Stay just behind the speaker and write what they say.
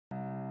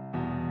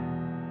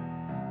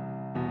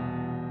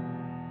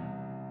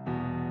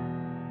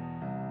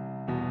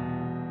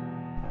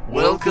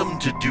Welcome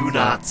to Do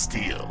Not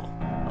Steal,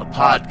 a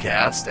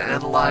podcast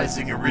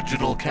analyzing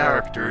original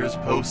characters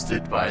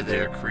posted by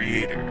their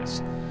creators.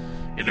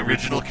 An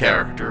original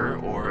character,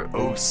 or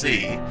OC,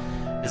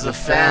 is a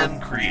fan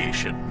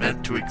creation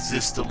meant to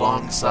exist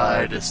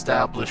alongside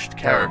established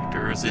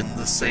characters in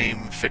the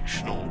same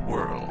fictional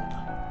world.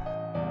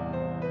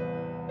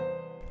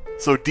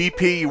 So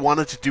DP, you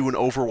wanted to do an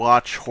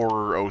Overwatch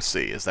horror OC,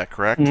 is that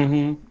correct?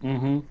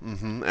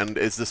 And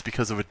is this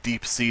because of a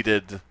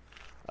deep-seated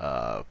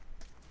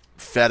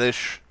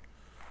fetish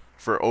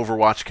for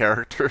Overwatch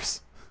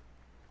characters?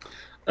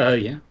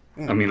 Yeah.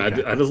 I mean,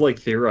 okay. I just like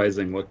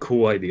theorizing what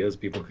cool ideas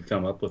people could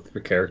come up with for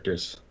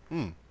characters.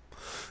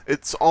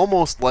 It's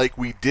almost like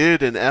we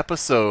did an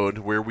episode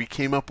where we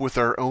came up with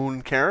our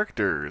own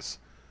characters.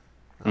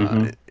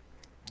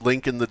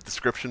 Link in the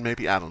description,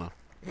 maybe? I don't know.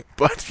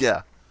 But,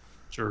 yeah.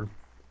 Sure.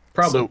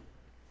 Probably.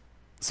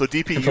 So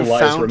DP, if you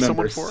Elias found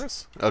remembers. someone for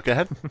us? Oh, go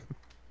ahead.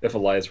 If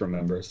Elias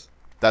remembers.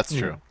 That's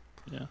true.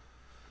 Yeah.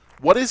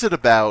 What is it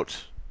about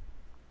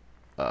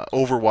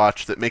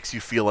Overwatch that makes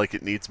you feel like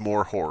it needs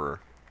more horror?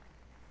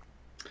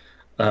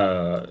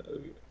 I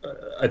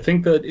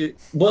think that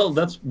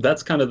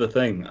that's kind of the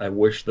thing. I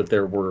wish that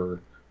there were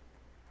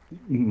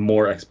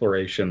more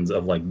explorations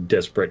of like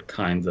disparate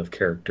kinds of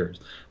characters.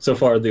 So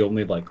far, the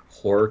only like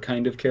horror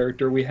kind of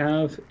character we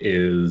have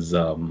is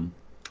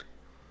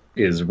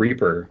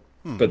Reaper.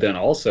 But then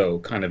also,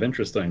 kind of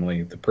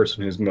interestingly, the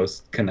person who's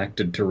most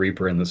connected to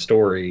Reaper in the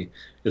story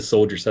is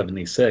Soldier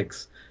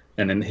 76.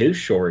 And in his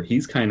short,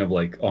 he's kind of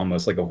like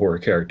almost like a horror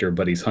character,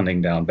 but he's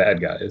hunting down bad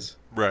guys.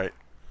 Right.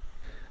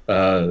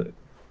 That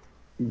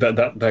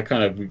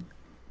kind of,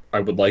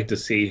 I would like to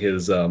see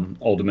his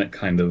ultimate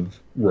kind of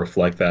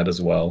reflect that as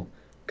well.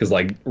 Because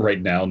like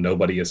right now,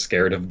 nobody is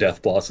scared of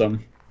Death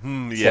Blossom.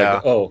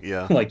 Yeah. Like,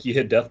 yeah. Like you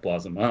hit Death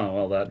Blossom. Oh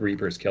well, that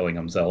Reaper's killing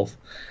himself.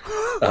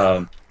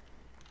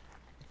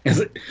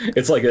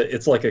 It's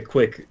like a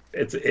quick.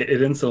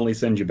 It instantly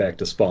sends you back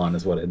to spawn,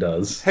 is what it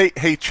does.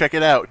 Hey, check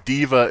it out.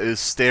 Diva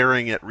is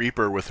staring at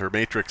Reaper with her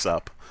Matrix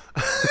up.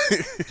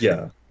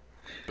 Yeah.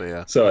 But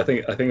yeah. So I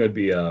think it would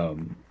be a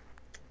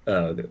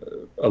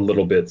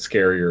little bit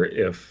scarier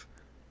if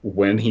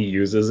when he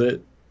uses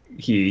it,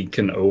 he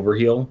can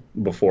overheal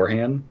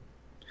beforehand.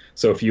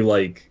 So if you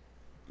like,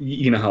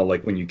 you know how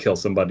like when you kill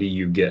somebody,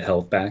 you get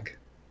health back.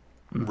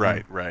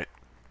 Right.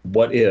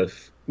 What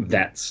if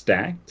that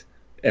stacked?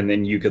 And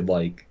then you could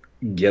like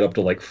get up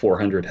to like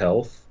 400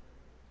 health,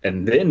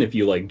 and then if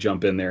you like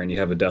jump in there and you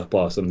have a Death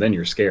Blossom, then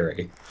you're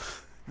scary.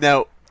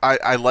 Now,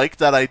 I like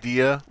that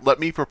idea. Let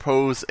me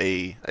propose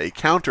a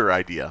counter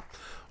idea.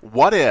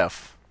 What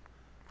if,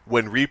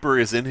 when Reaper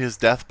is in his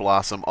Death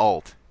Blossom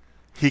ult,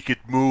 he could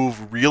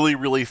move really,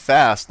 really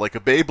fast like a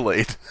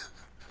Beyblade?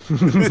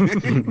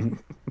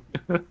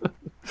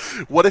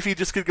 What if he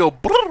just could go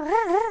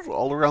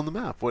all around the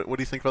map? What do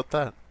you think about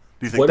that?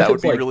 Do you think that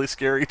would be really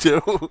scary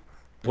too?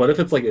 What if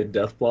it's like a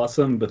Death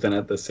Blossom, but then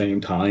at the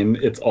same time,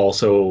 it's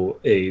also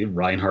a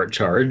Reinhardt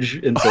charge,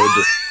 and so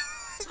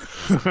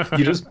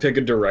you just pick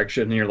a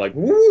direction and you're like,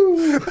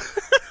 woo!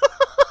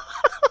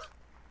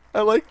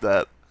 I like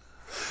that.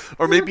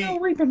 Or maybe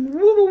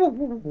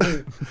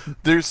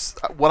there's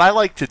what I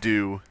like to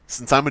do,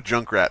 since I'm a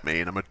Junkrat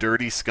main, I'm a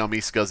dirty,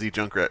 scummy, scuzzy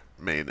Junkrat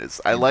main, is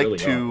I like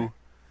to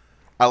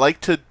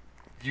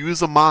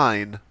use a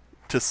mine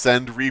to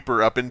send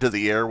Reaper up into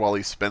the air while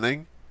he's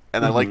spinning,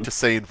 and I like to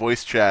say in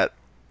voice chat,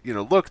 you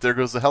know, look, there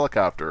goes the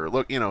helicopter. Or,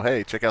 look, you know,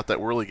 hey, check out that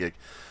whirligig.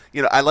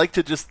 You know, I like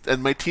to just,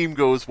 and my team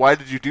goes, why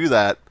did you do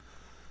that?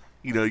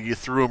 You know, you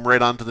threw him right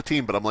onto the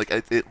team, but I'm like,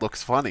 it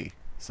looks funny.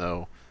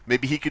 So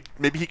maybe he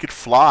could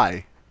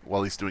fly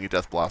while he's doing a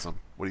Death Blossom.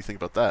 What do you think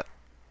about that?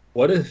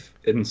 What if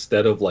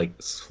instead of like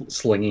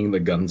slinging the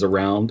guns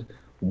around,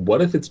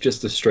 what if it's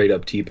just a straight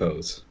up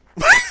T-pose?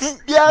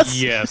 Yes.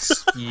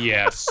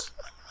 Yes.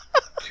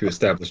 To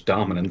establish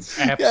dominance.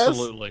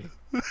 Absolutely.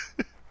 Yes.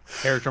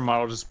 Character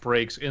model just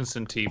breaks,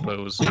 instant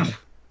T-pose.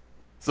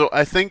 So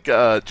I think,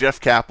 Jeff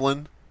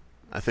Kaplan,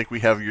 I think we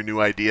have your new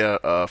idea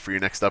for your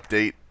next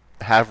update.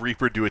 Have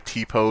Reaper do a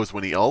T-pose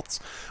when he ults.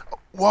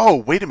 Whoa,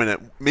 wait a minute.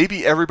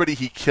 Maybe everybody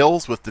he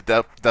kills with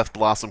the Death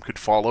Blossom could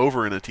fall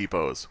over in a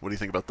T-pose. What do you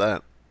think about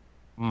that?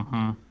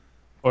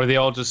 Or they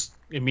all just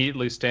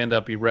immediately stand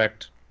up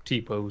erect,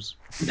 T-pose.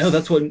 No,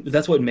 that's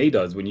what Mei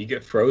does. When you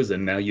get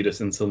frozen, now you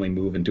just instantly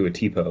move into a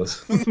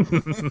T-pose.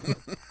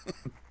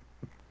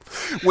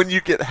 When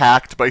you get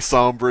hacked by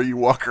Sombra, you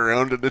walk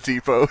around in a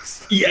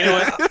T-pose. Yeah, you know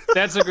what?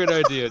 That's a good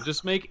idea.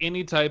 Just make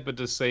any type of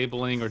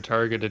disabling or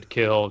targeted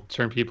kill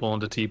turn people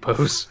into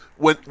T-pose.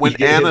 When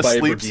Anna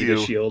sleeps you,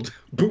 shield.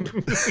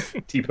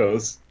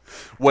 T-pose.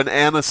 When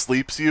Anna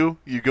sleeps you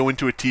go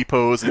into a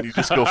T-pose and you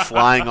just go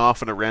flying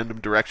off in a random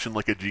direction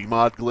like a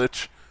Gmod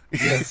glitch.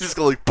 Yes. You just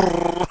go like.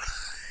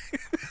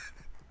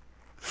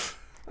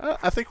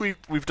 I think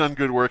we've done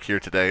good work here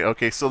today.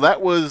 Okay, so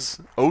that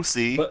was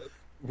OC. But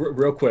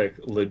real quick,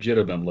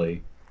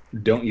 legitimately,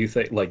 don't you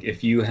think, like,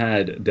 if you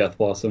had Death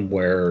Blossom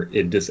where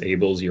it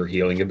disables your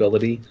healing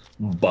ability,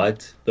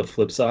 but the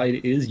flip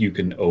side is you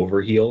can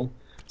overheal,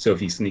 so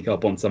if you sneak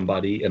up on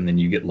somebody and then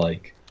you get,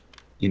 like,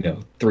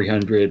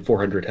 300,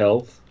 400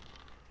 health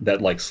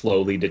that like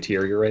slowly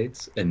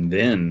deteriorates, and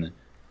then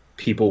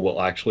people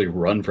will actually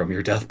run from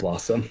your Death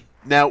Blossom.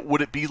 Now,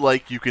 would it be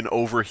like you can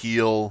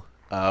overheal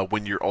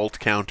when your ult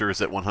counter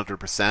is at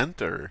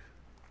 100%, or?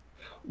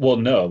 Well,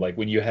 no, like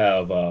when you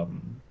have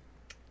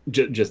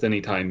just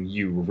anytime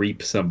you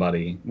reap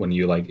somebody, when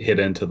you like hit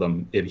into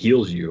them, it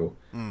heals you.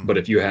 But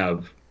if you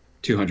have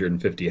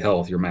 250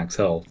 health, your max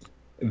health,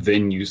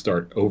 then you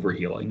start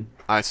overhealing.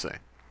 I see.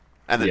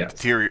 And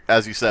it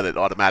as you said, it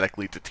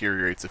automatically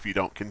deteriorates if you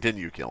don't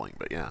continue killing,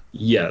 but yeah.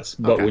 Yes,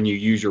 but when you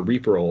use your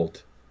Reaper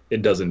ult,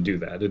 it doesn't do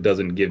that. It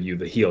doesn't give you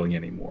the healing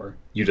anymore.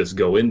 You just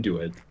go into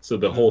it. So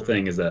the whole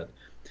thing is that,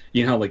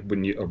 you know how like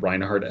when a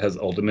Reinhardt has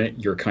ultimate,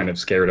 you're kind of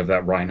scared of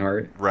that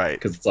Reinhardt? Right.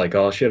 Because it's like,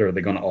 oh shit, are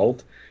they going to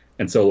ult?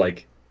 And so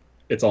like,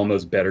 it's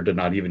almost better to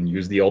not even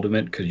use the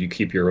ultimate because you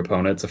keep your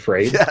opponents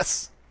afraid.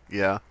 Yes.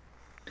 Yeah.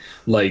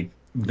 Like,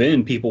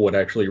 then people would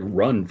actually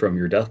run from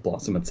your Death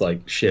Blossom. It's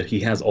like, shit, he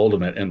has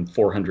ultimate and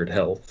 400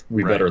 health.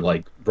 We better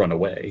like run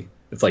away.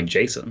 It's like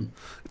Jason.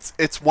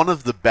 It's one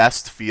of the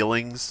best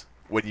feelings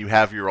when you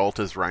have your ult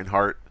as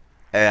Reinhardt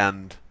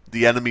and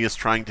the enemy is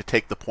trying to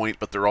take the point,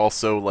 but they're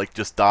also like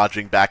just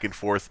dodging back and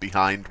forth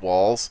behind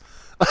walls.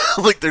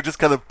 Like they're just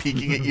kind of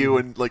peeking at you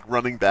and like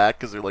running back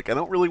because they're like, I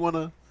don't really want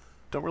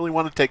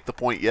to take the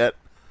point yet.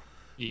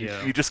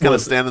 Yeah. You just kind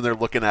of standing there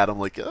looking at them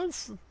like, yeah,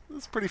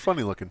 that's pretty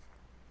funny looking.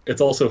 It's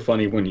also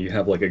funny when you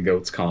have like a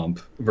goats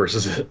comp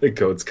versus a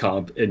goats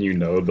comp, and you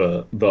know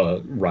the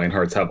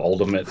Reinhardts have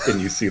ultimate,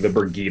 and you see the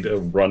Brigida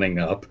running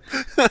up,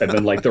 and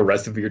then like the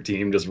rest of your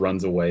team just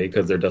runs away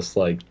because they're just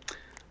like,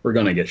 we're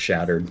gonna get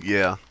shattered.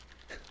 Yeah.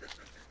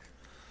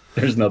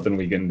 There's nothing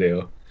we can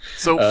do.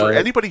 So for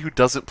anybody who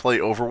doesn't play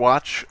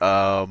Overwatch,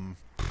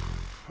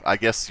 I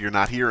guess you're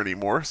not here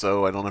anymore,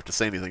 so I don't have to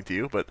say anything to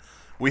you. But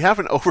we have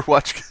an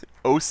Overwatch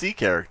OC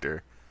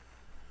character.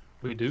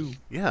 We do.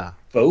 Yeah.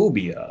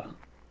 Phobia.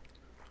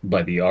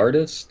 By the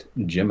artist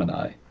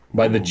Gemini.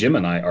 By the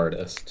Gemini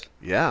artist.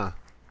 Yeah.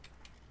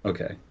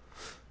 Okay.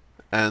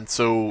 And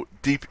so,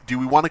 do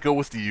we want to go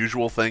with the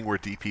usual thing where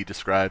DP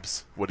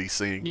describes what he's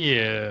seeing?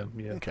 Yeah.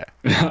 Okay.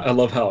 I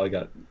love how I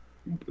got...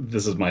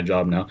 This is my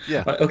job now.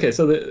 Yeah. Okay,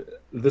 so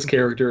this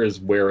character is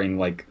wearing,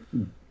 like,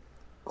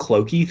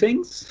 cloaky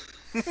things?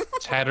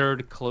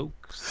 Tattered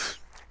cloaks.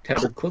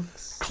 Tattered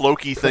cloaks?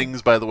 Cloaky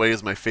Things, by the way,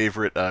 is my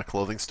favorite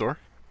clothing store.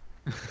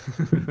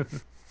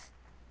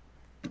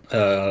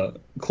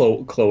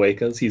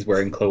 Cloacas. He's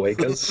wearing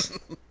cloacas.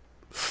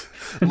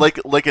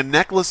 like a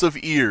necklace of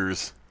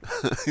ears.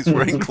 He's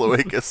wearing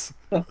cloacas.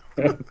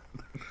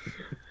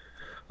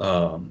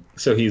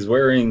 So he's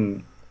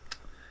wearing...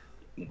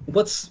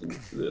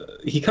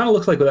 he kind of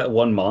looks like that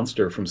one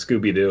monster from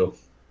Scooby-Doo.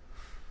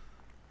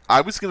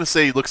 I was going to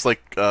say he looks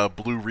like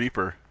Blue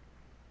Reaper.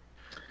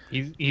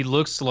 He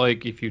looks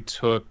like if you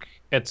took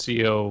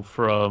Ezio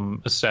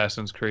from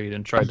Assassin's Creed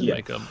and tried to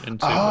make him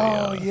into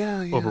a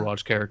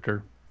Overwatch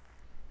character.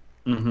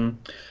 Mm-hmm.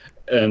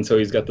 And so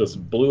he's got this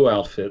blue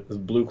outfit, this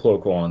blue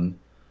cloak on,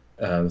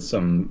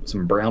 some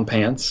brown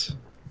pants.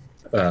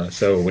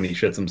 So when he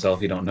shits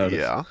himself, you don't notice.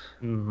 Yeah.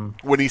 Mm-hmm.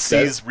 When he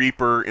sees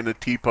Reaper in a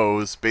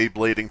T-pose,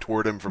 Beyblading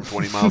toward him from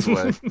 20 miles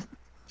away.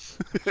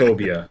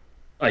 Phobia.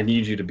 I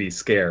need you to be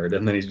scared.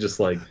 And then he's just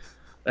like,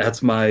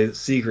 that's my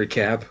secret,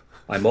 Cap.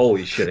 I'm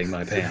always shitting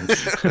my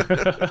pants.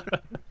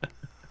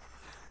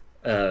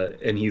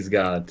 And he's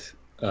got...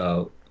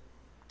 how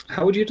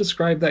would you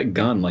describe that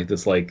gun? Like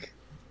this, like,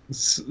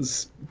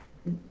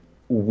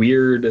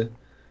 weird,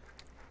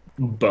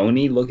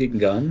 bony-looking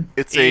gun?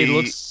 It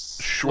looks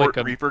short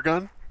like Reaper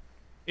gun?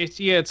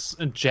 It's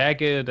a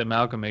jagged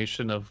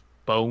amalgamation of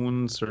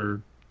bones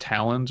or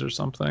talons or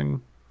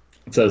something.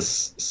 It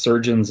says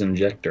Surgeon's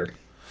Injector.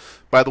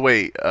 By the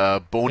way,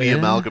 bony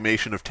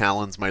amalgamation of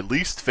talons, my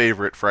least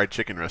favorite fried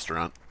chicken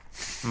restaurant.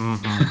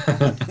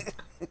 Mm-hmm.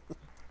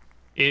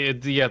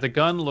 The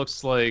gun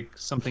looks like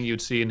something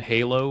you'd see in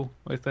Halo,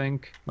 I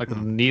think. Like a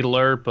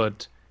needler,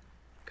 but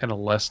kind of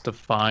less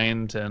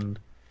defined. And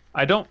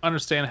I don't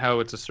understand how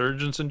it's a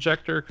surgeon's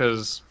injector,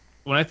 because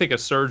when I think of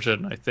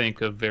surgeon, I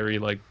think of very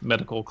like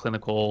medical,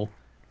 clinical,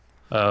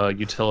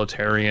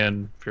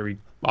 utilitarian, very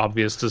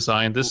obvious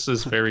design. This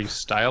is very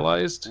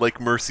stylized.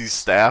 Like Mercy's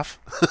staff?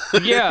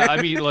 Yeah,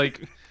 I mean,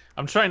 like,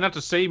 I'm trying not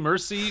to say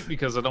Mercy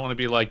because I don't want to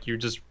be like, you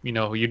just, you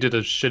did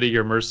a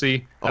shittier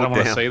Mercy. I don't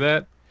want to say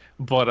that.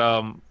 But,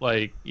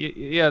 like,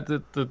 yeah,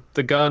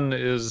 the gun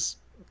is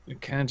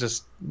kind of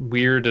just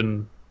weird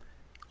and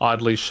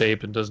oddly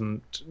shaped and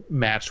doesn't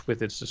match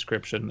with its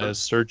description as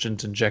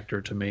Surgeon's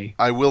Injector to me.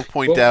 I will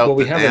point out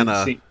that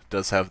Anna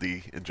does have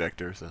the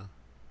injector, so...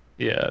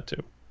 Yeah,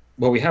 too.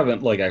 Well, we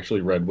haven't like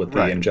actually read what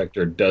the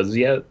injector does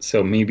yet,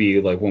 so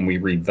maybe like when we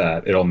read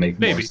that, it'll make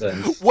more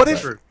sense. What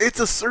if it's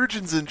a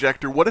surgeon's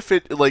injector? What if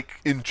it like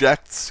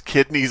injects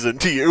kidneys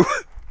into you?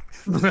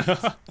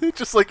 It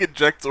just like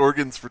injects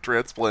organs for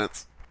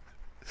transplants.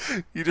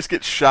 You just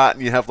get shot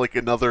and you have like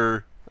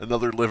another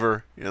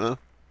liver, you know?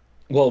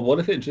 Well, what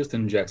if it just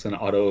injects an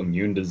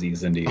autoimmune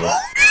disease into you?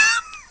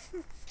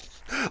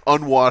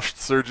 Unwashed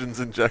surgeon's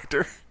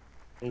injector.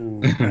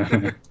 Ooh.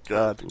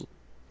 God.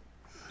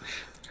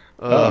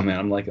 Oh man,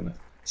 I'm liking this.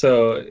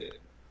 So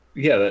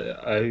yeah,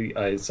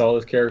 I saw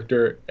this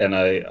character and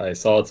I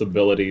saw its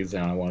abilities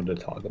and I wanted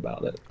to talk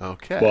about it.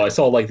 Okay. Well, I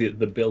saw like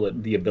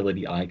the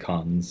ability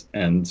icons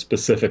and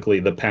specifically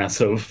the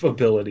passive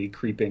ability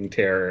creeping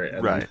terror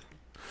and Right.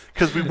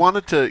 Because you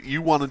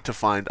wanted to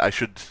find. I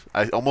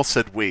almost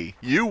said we.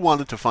 You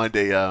wanted to find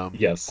a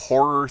yes,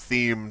 horror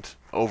themed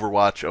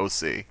Overwatch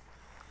OC.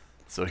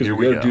 So because here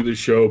we we got to do go. this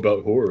show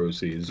about horror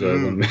OCs. So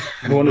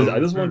I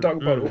just want to talk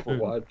about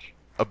Overwatch.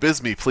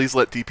 Abysme, please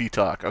let DP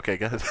talk. Okay,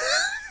 go ahead.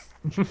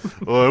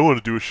 Oh, I want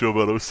to do a show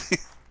about OC.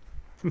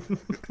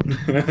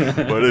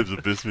 My name's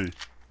Abysme.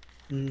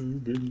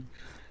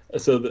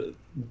 So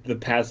the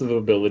passive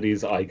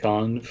abilities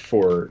icon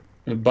for.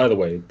 By the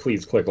way,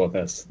 please click on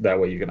this. That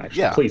way you can actually.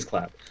 Yeah. Please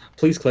clap.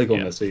 Please click on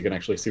this so you can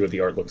actually see what the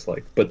art looks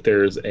like. But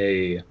there's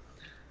an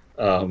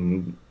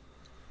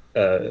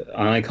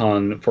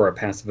icon for a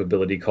passive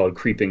ability called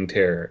Creeping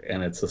Terror,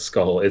 and it's a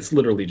skull. It's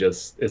literally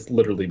just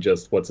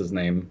what's his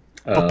name?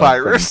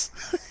 Papyrus.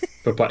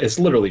 It's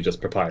literally just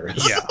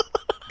Papyrus. Yeah.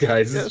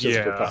 Guys, it's just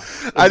Yeah.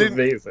 Papyrus. It's I didn't-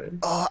 amazing.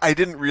 Oh, I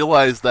didn't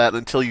realize that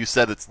until you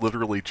said it's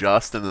literally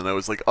just, and then I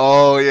was like,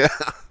 oh yeah.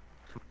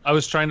 I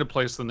was trying to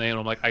place the name.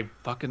 I'm like,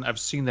 I've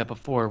seen that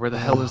before. Where the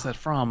hell is that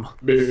from?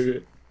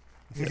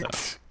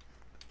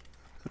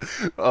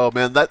 Oh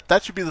man,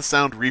 that should be the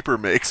sound Reaper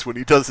makes when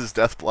he does his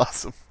Death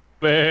Blossom.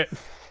 I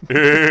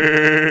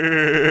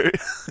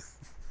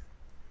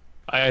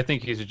Oh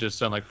think he should just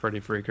sound like Freddy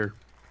Freaker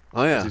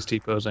yeah. as he's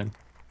T-posing.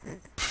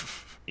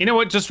 You know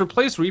what? Just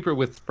replace Reaper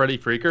with Freddy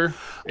Freaker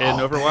in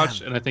Oh, Overwatch,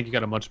 man. and I think you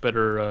got a much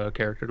better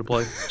character to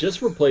play.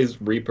 Just replace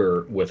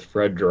Reaper with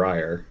Fred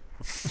Dryer.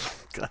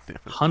 God damn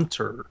it.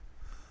 Hunter.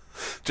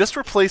 Just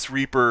replace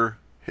Reaper.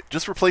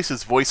 Just replace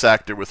his voice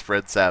actor with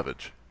Fred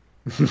Savage.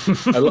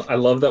 I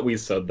love that we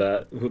said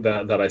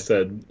that I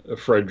said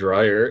Fred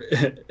Dryer,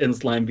 and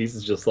Slime Beast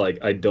is just like,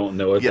 I don't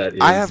know what Yeah, that is,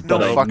 I have no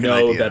but I fucking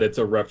know idea. that it's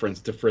a reference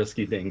to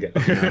Frisky Dingo.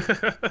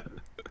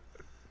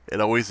 It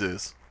always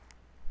is.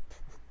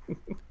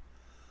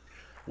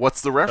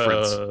 What's the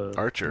reference,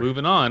 Archer?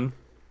 Moving on.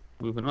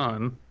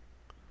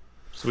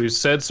 So we've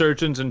said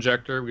Surgeon's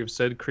Injector. We've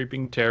said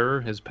Creeping Terror,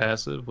 his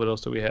passive. What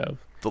else do we have?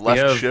 The We left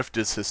have- shift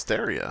is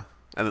hysteria,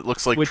 and it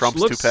looks like Which Trump's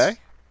looks- toupee.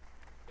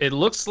 It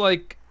looks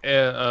like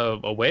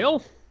a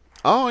whale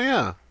Oh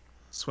yeah.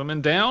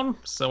 swimming down.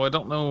 So I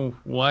don't know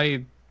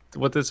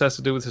what this has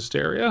to do with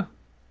hysteria.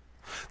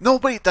 No,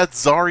 wait,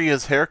 that's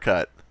Zarya's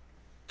haircut.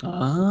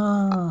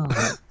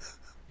 Ah.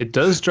 It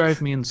does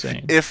drive me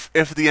insane. If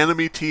the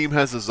enemy team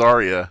has a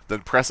Zarya, then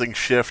pressing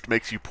shift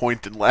makes you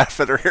point and laugh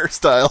at her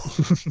hairstyle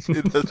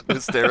in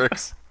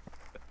hysterics.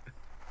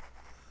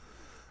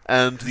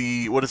 And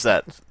what is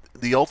that?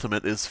 The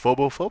ultimate is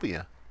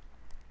phobophobia.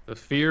 The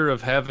fear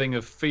of having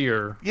a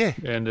fear. Yeah.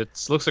 And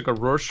it looks like a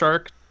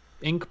Rorschach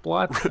ink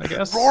blot, I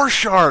guess.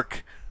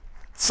 Rorschach!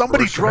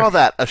 Somebody Rorschach. draw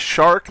that. A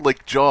shark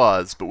like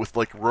Jaws, but with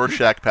like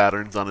Rorschach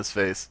patterns on his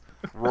face.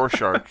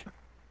 Rorschach.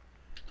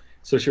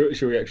 So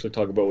should we actually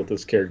talk about what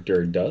this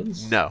character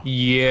does? No.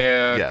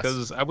 Yeah, Yes.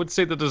 because I would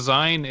say the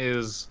design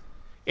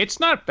it's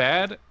not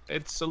bad.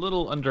 It's a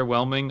little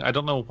underwhelming. I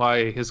don't know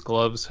why his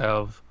gloves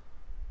have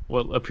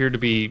what appear to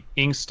be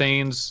ink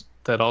stains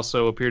that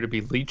also appear to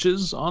be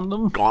leeches on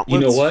them. Gauntlets. You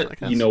know I what?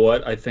 guess. You know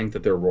what? I think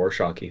that they're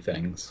Rorschach-y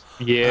things.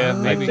 Yeah,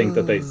 Oh. maybe. I think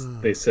that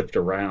they sift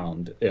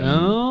around and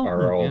Oh,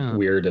 are all yeah.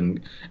 weird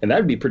and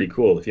that'd be pretty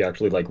cool if you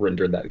actually like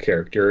rendered that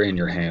character and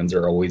your hands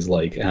are always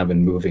like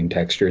having moving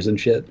textures and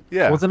shit.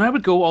 Yeah. Well, then I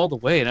would go all the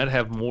way, and I'd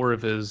have more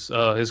of his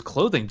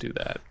clothing do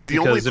that. The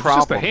only because if it's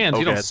just the problem- hands,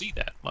 you okay. don't see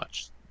that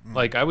much.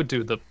 Like I would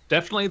do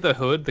definitely the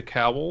hood, the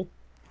cowl,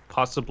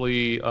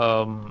 possibly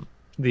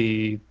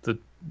the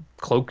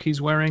cloak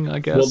he's wearing. I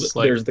guess.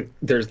 Well,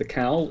 there's the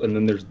cowl and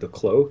then there's the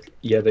cloak.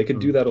 Yeah, they could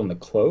do that on the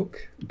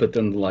cloak, but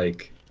then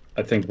like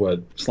I think what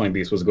Slime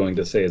Beast was going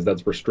to say is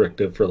that's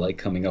restrictive for like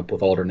coming up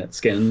with alternate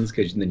skins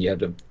because then you have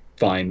to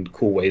find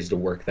cool ways to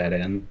work that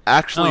in.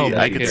 Actually, Oh,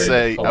 I okay. could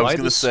say, I was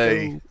going to say,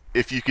 Kaleidoscope.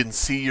 if you can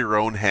see your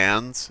own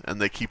hands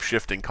and they keep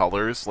shifting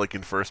colors, like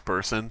in first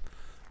person,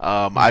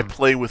 I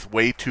play with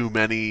way too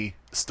many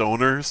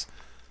stoners.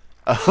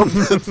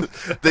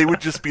 They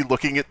would just be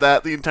looking at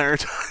that the entire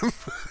time.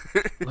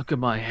 Look at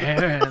my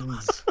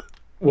hands.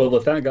 Well,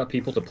 if that got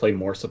people to play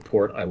more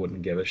support, I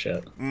wouldn't give a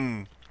shit.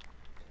 Mm.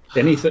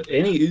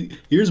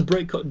 Here's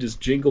just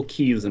jingle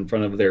keys in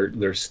front of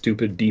their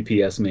stupid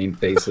DPS main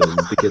faces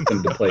to get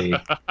them to play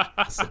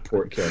a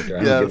support character.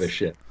 I don't give a Yes.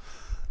 shit.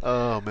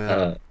 Oh,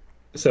 man.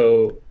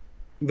 So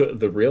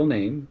the real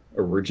name,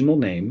 original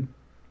name,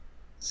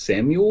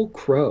 Samuel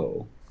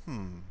Crow.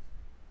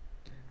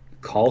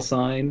 Call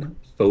sign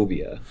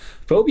Phobia.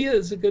 Phobia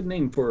is a good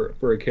name for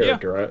a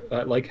character.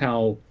 I like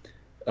how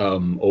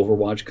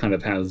Overwatch kind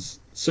of has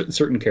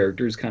certain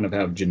characters kind of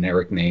have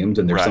generic names,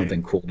 and there's Right.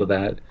 something cool to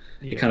that.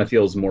 Yeah. It kind of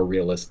feels more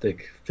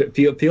realistic.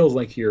 Feels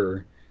like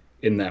you're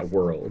in that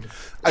world.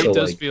 It So,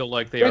 does like, feel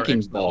like they are Wrecking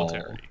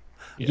ex-military.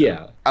 Ball.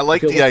 Yeah. I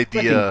like the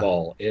idea. Wrecking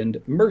Ball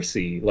and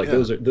Mercy, like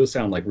those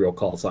sound like real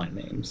call sign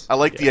names. I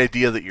like the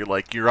idea that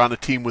you're on a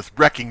team with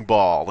Wrecking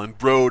Ball and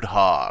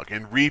Roadhog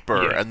and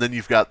Reaper, and then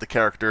you've got the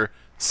character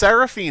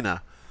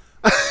Serafina.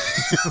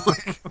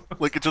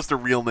 like it's just a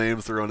real name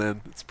thrown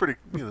in. It's pretty,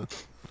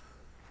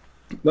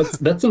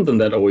 That's something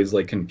that always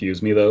like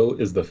confused me though,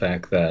 is the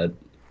fact that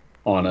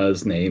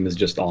Anna's name is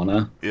just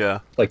Anna. Yeah.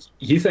 Like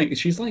you think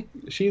she's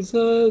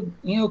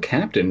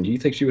captain. Do you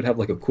think she would have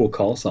like a cool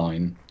call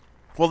sign?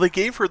 Well, they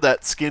gave her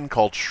that skin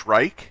called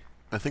Shrike.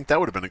 I think that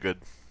would have been a good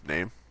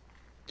name.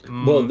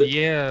 Well,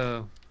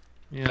 yeah.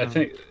 I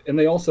think, and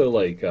they also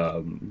like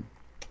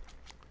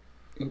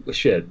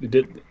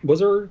was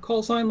her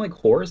call sign like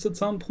Horse at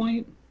some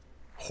point?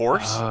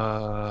 Horse?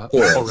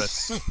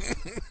 Horse.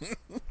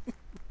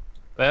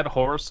 That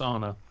horse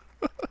Anna.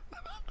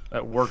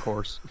 That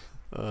workhorse.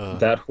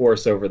 That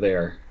horse over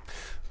there.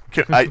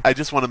 I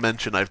just want to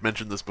mention, I've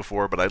mentioned this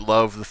before, but I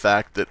love the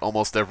fact that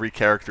almost every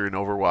character in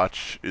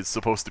Overwatch is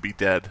supposed to be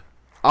dead.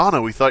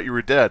 Anna, we thought you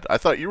were dead. I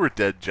thought you were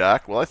dead,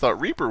 Jack. Well, I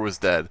thought Reaper was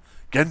dead.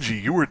 Genji,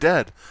 you were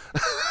dead.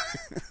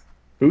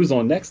 Who's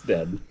on next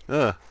dead?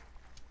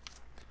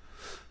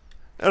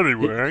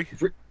 Anyway.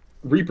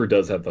 Reaper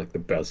does have like the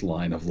best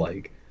line of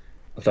like,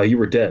 I thought you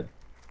were dead.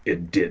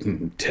 It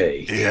didn't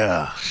take.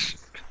 Yeah.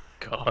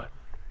 God.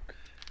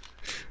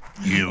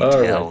 You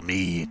tell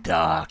me,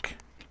 Doc.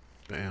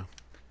 Damn.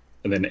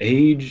 And then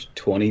age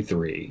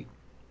 23.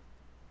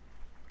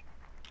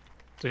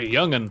 It's a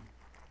youngin'.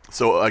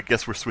 So I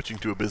guess we're switching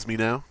to Abysme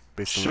now,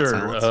 based on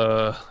that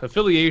silence?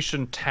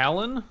 Affiliation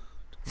Talon.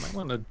 Might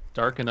want to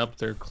darken up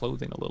their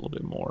clothing a little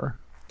bit more.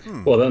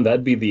 Well, then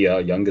that'd be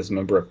the youngest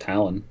member of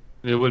Talon.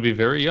 It would be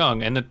very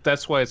young, and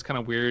that's why it's kind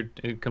of weird.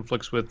 It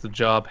conflicts with the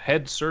job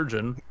head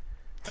surgeon.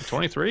 At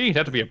 23, he'd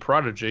have to be a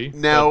prodigy.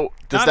 Now,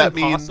 does that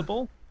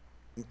impossible. mean...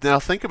 Now,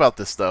 think about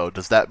this, though.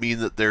 Does that mean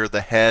that they're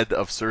the head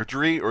of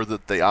surgery, or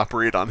that they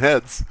operate on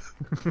heads?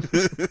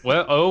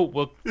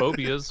 Well,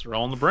 phobias are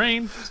all in the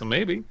brain, so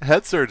maybe.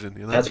 Head surgeon,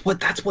 you know? That's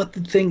what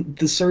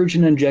the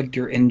surgeon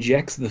injector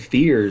injects the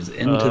fears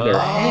into their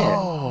head.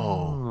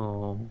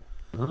 Oh,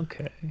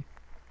 okay.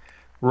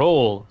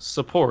 Role,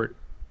 support.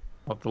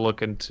 I'll have to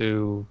look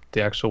into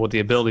what the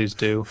abilities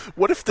do.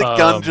 What if the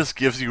gun just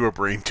gives you a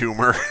brain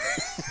tumor?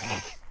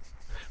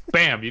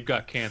 Bam, you've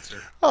got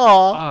cancer.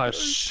 Oh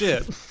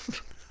shit.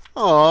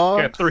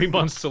 Got 3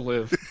 months to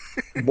live.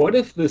 What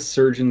if the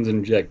surgeon's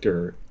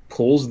injector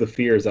pulls the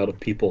fears out of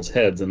people's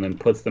heads and then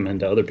puts them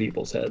into other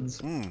people's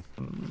heads?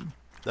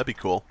 That'd be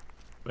cool.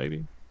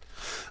 Maybe.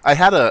 I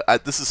had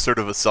this is sort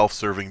of a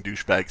self-serving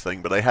douchebag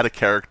thing, but I had a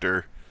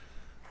character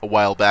a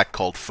while back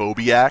called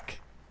Phobiac,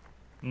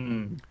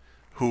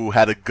 who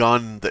had a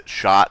gun that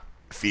shot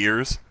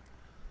fears.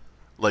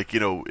 Like,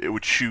 it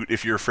would shoot,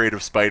 if you're afraid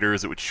of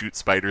spiders, it would shoot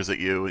spiders at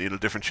you,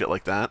 different shit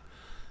like that.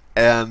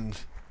 And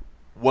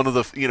one of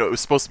the, it was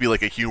supposed to be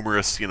like a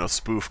humorous,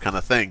 spoof kind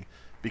of thing,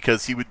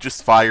 because he would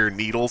just fire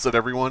needles at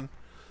everyone,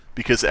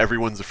 because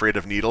everyone's afraid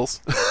of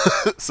needles.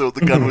 So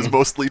the gun was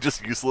mostly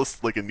just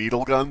useless, like a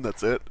needle gun,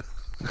 that's it.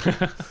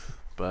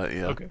 But,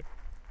 yeah. Okay.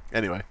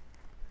 Anyway.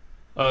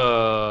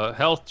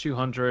 Health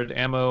 200,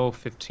 ammo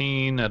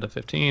 15 out of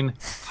 15,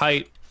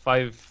 height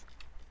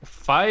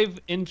 5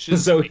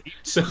 inches. So wait,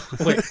 he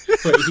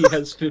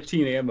has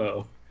 15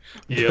 ammo.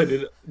 Yeah.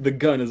 But the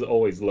gun is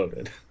always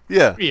loaded.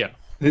 Yeah. Yeah.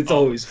 It's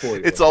always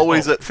 40. It's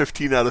always at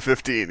 15 out of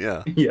 15,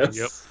 yeah. Yes.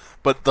 Yep.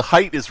 But the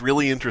height is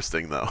really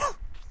interesting, though.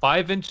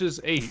 5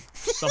 inches 8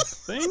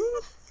 something.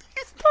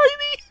 He's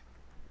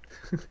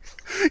tiny.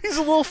 He's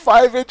a little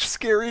 5-inch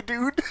scary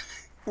dude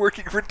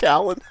working for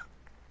Talon.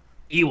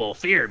 You will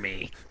fear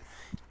me.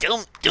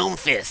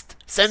 Doomfist,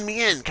 send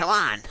me in, come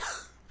on.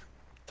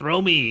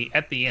 Throw me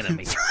at the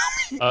enemy.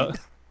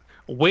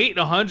 Weight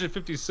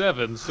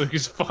 157, so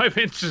he's 5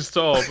 inches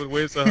tall, but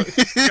weighs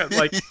he's got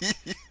like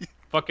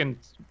fucking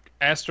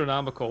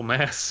astronomical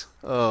mass.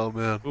 Oh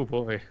man. Oh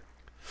boy.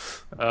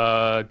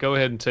 Go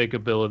ahead and take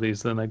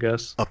abilities then, I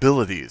guess.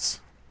 Abilities.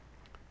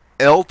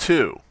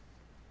 L2.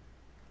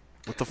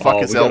 What the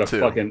fuck is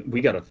L2?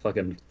 We got a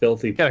fucking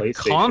filthy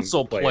PlayStation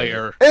console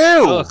player.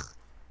 Ew. Ugh.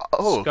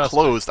 Oh, Disgusting.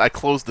 Closed. I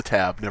closed the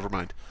tab. Never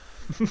mind.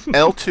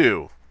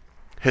 L2.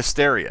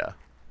 Hysteria.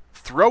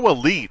 Throw a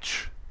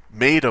leech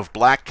made of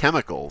black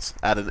chemicals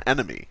at an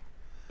enemy.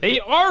 They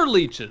are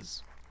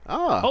leeches.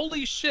 Ah.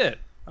 Holy shit.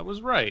 I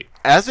was right.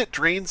 As it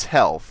drains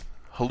health,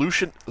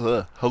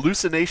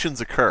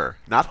 hallucinations occur.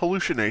 Not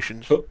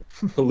hallucinations.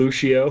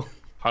 Hallucio.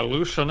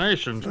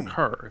 Hallucinations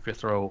occur if you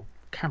throw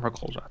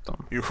chemicals at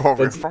them. You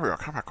throw your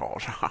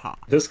chemicals.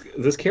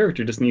 This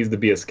character just needs to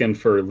be a skin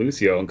for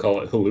Lucio and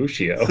call it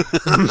Hallucio.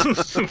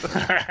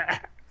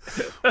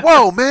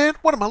 Whoa, man!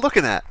 What am I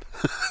looking at?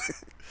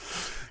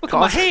 Look at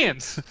my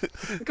hands!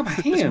 Look at my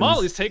hands! This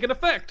Molly's taking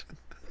effect!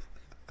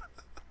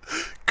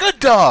 Good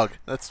dog!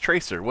 That's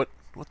Tracer. What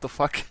the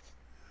fuck?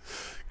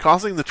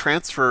 Causing the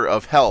transfer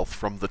of health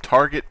from the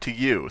target to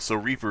you, so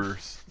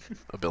Reaper's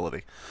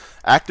ability.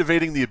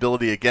 Activating the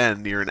ability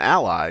again near an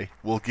ally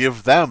will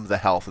give them the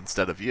health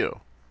instead of you.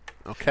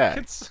 Okay.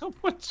 Can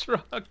someone draw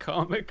a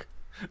comic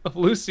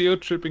Lucio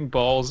tripping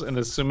balls and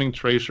assuming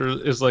Tracer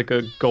is like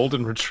a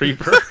golden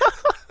retriever.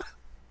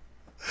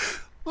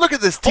 Look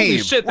at this team. Holy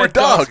shit, We're that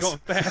dog's dogs. going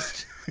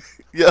fast.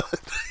 Yeah.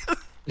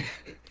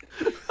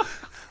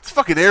 It's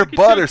fucking Air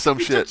Bud or some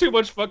he shit. took too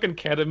much fucking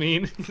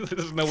ketamine. He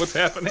doesn't know what's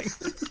happening.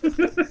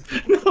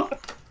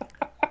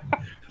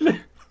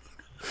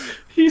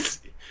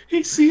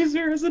 He sees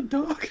her as a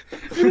dog,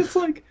 and it's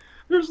like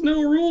there's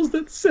no rules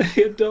that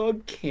say a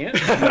dog can't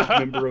be a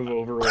member of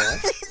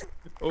Overwatch.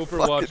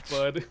 Overwatch,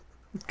 bud.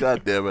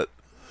 God damn it.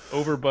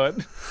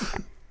 Overbutt.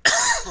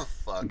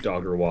 Fuck.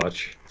 Dogger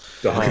watch.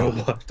 Doggo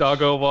watch.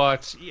 Doggo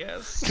watch,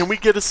 yes. Can we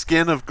get a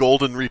skin of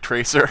Golden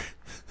Retracer?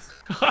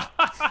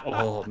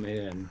 Oh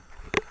man.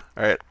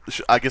 Alright,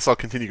 I guess I'll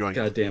continue going.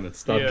 God damn it!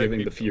 Stop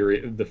giving the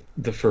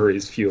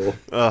furries fuel.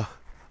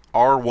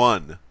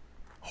 R1.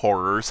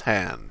 Horror's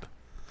Hand.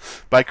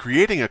 By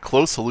creating a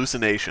close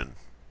hallucination.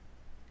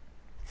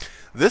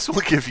 This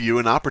will give you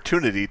an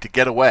opportunity to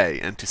get away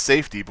and to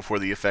safety before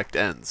the effect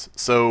ends.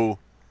 So...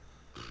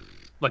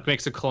 like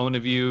makes a clone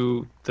of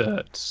you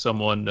that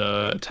someone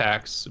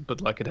attacks, but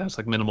like it has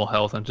like minimal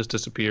health and just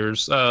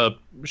disappears.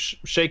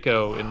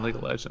 Shaco in League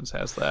of Legends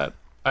has that.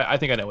 I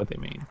think I know what they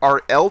mean. Are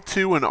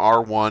L2 and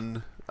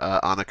R1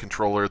 on a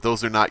controller,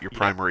 those are not your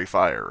primary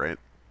fire, right?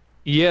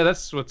 Yeah,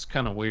 that's what's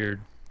kind of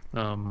weird.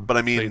 But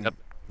I mean,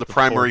 the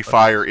primary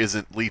fire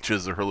isn't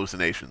leeches or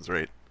hallucinations,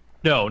 right?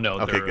 No,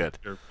 Okay, good.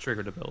 They're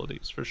triggered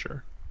abilities for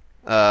sure.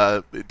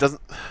 It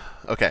doesn't...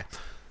 Okay.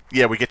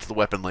 Yeah, we get to the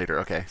weapon later.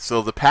 Okay,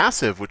 so the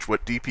passive, which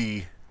what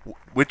DP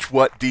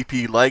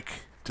like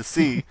to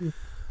see,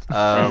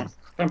 the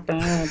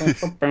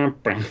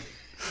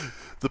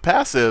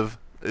passive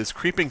is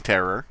Creeping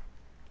Terror,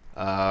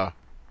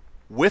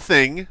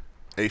 within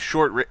a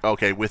short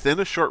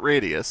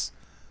radius.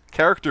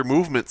 Character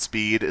movement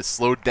speed is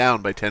slowed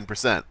down by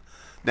 10%.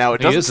 Now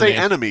it doesn't say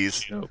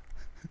enemies.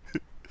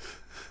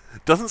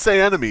 It doesn't say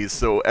enemies,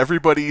 so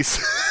everybody's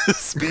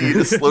speed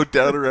is slowed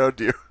down around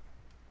you.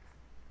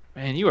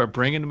 Man, you are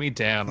bringing me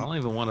down. I don't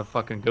even want to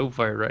fucking go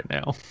fight right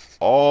now.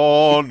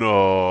 Oh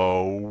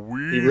no,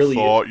 we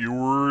thought you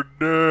were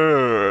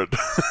dead.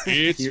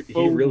 He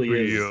really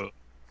is.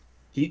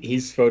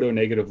 He's photo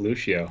negative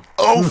Lucio.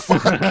 Oh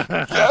fuck!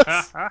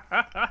 Yes.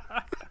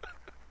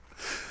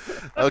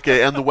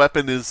 Okay, and the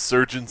weapon is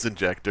Surgeon's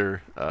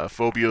Injector,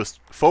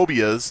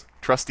 Phobia's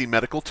trusty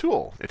medical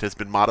tool. It has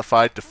been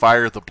modified to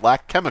fire the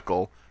black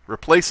chemical,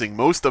 replacing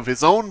most of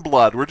his own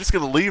blood. We're just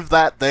going to leave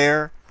that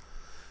there.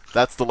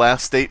 That's the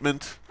last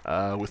statement,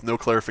 with no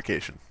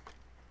clarification.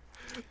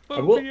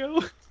 Phobia.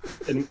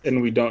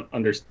 And we don't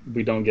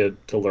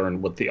get to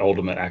learn what the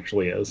ultimate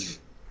actually is.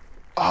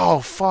 Oh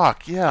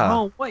fuck yeah!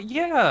 Oh what?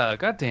 Yeah,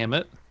 god damn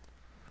it!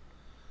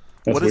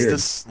 That's what is weird.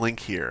 this link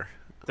here?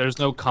 There's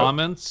no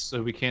comments,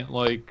 so we can't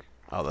like.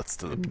 Oh, that's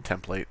the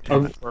template.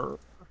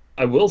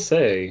 I will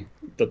say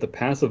that the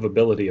passive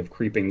ability of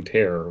Creeping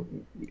Terror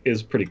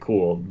is pretty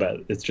cool.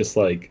 But it's just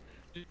like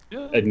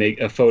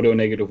a photo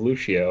negative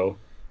Lucio.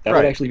 That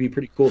would actually be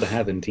pretty cool to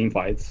have in team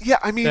fights. Yeah,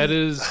 I mean that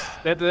is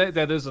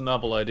a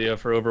novel idea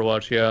for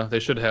Overwatch. Yeah, they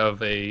should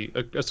have a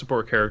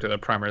support character that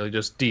primarily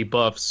just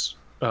debuffs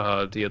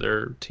the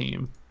other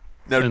team.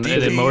 Now, in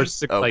a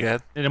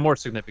more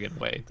significant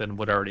way than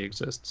what already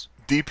exists.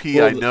 DP,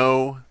 well, I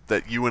know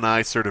that you and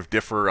I sort of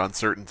differ on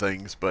certain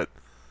things, but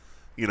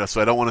so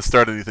I don't want to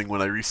start anything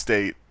when I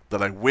restate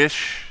that I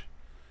wish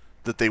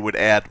that they would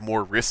add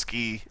more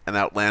risky and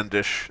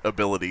outlandish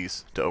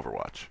abilities to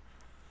Overwatch.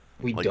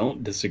 We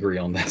don't disagree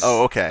on this.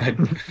 Oh, okay.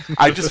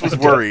 I just was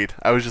worried.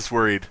 I was just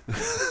worried.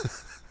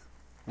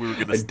 We were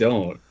gonna. I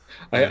don't.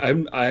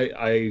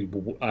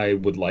 I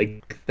would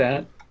like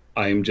that.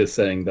 I am just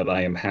saying that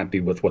I am happy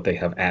with what they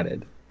have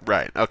added.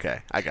 Right.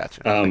 Okay. I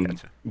gotcha.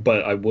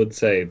 But I would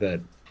say that,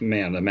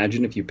 man,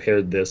 imagine if you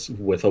paired this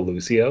with a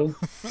Lucio.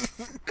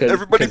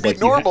 Everybody'd be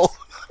normal.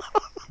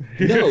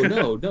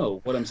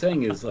 No. What I'm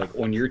saying is, like,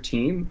 on your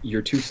team,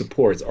 your two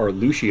supports are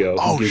Lucio,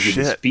 who gives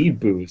you the speed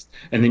boost,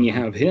 and then you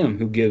have him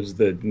who gives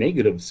the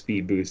negative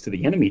speed boost to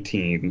the enemy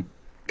team.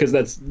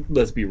 Because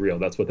let's be real,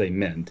 that's what they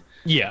meant.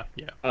 Yeah.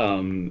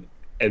 And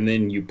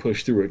then you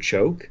push through a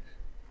choke,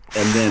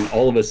 and then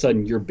all of a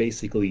sudden you're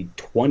basically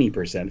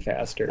 20%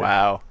 faster.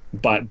 Wow.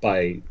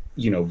 By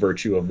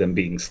virtue of them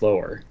being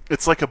slower.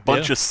 It's like a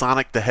bunch of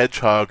Sonic the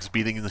Hedgehogs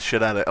beating the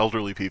shit out of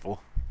elderly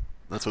people.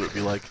 That's what it'd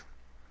be like.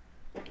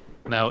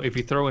 Now, if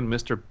you throw in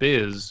Mr.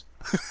 Biz,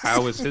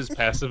 how is his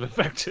passive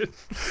affected?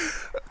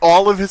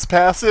 All of his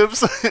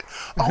passives?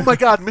 Oh my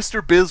god,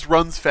 Mr. Biz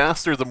runs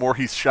faster the more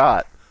he's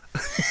shot.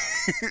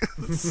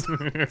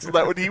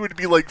 So he would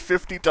be like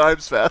 50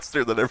 times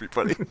faster than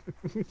everybody.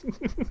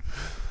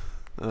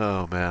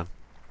 Oh man.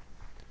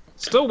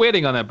 Still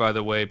waiting on that, by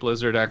the way,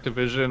 Blizzard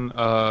Activision.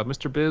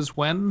 Mr. Biz,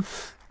 when?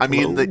 I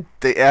mean,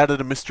 they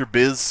added a Mr.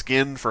 Biz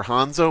skin for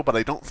Hanzo, but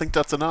I don't think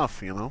that's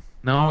enough,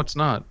 No, it's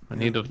not. I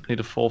need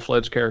a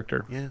full-fledged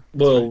character. Yeah.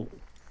 Well,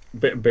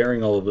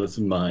 bearing all of this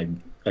in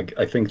mind,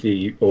 I think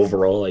the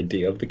overall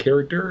idea of the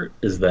character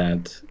is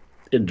that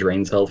it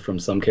drains health from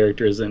some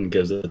characters and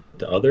gives it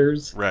to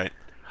others. Right.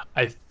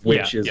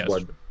 Which is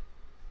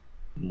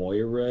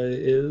Moira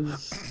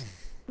is.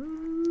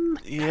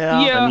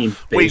 Yeah. Yeah. I mean,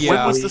 Wait, when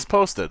was basically- this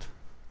posted?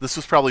 This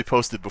was probably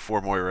posted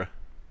before Moira.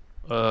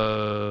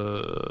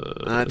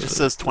 It just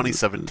says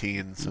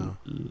 2017, so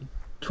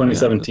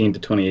 2017 to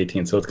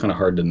 2018, so it's kind of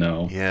hard to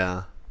know.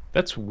 yeah.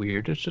 That's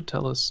weird. It should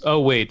tell us. Oh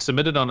wait,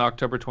 submitted on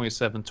October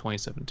 27th,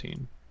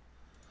 2017.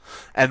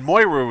 And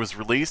Moira was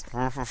released.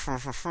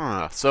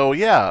 So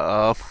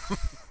yeah,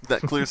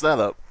 that clears that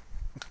up.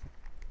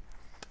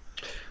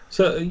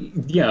 So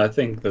yeah, I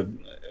think that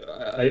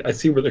I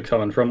see where they're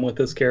coming from with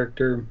this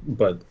character,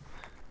 but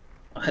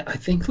I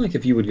think like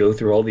if you would go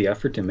through all the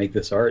effort to make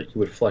this art, you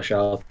would flesh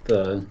out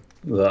the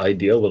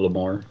idea a little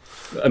more.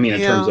 I mean,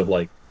 in terms of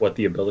like what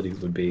the abilities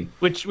would be.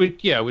 Which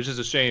is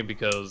a shame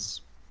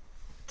because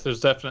there's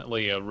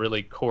definitely a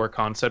really core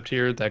concept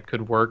here that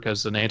could work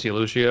as an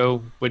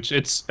anti-Lucio. Which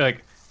it's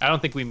like I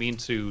don't think we mean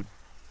to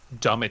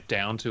dumb it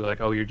down to like,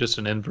 oh, you're just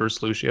an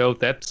inverse Lucio.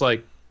 That's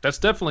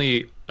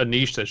definitely a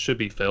niche that should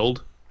be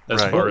filled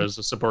as far as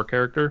a support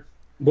character.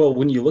 Well,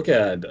 when you look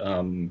at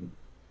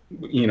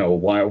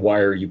why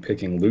are you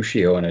picking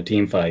Lucio in a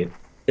team fight?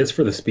 It's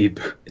for the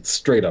speed. It's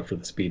straight up for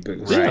the speed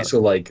boost. Right.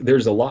 So like,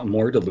 there's a lot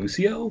more to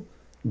Lucio,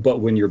 but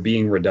when you're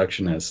being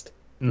reductionist,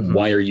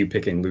 why are you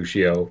picking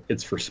Lucio?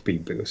 It's for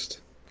speed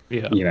boost.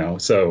 Yeah.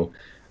 So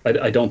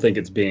I don't think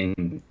it's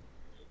being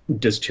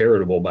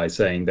discharitable by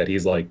saying that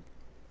he's like,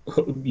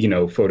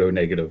 photo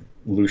negative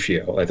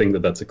Lucio. I think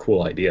that that's a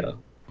cool idea.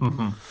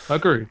 I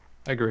agree.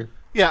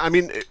 Yeah, I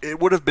mean, it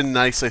would have been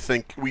nice. I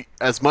think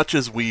as much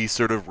as we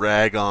sort of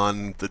rag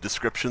on the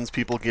descriptions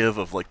people give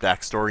of like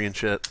backstory and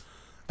shit,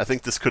 I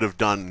think this could have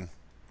done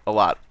a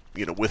lot,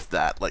 with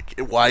that. Like,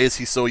 why is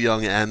he so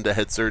young and a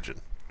head surgeon?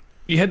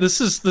 Yeah,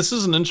 this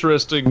is an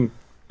interesting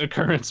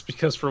occurrence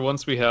because for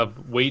once we have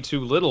way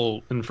too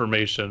little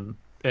information,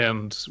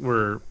 and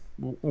we're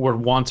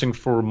wanting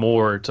for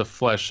more to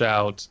flesh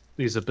out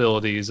these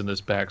abilities and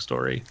this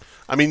backstory.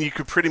 I mean, you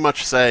could pretty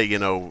much say,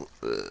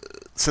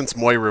 since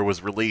Moira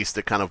was released,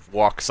 it kind of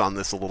walks on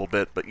this a little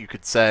bit, but you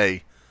could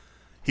say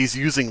he's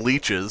using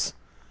leeches.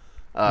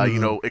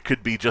 It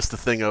could be just a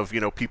thing of,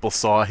 people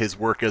saw his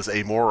work as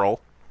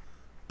amoral,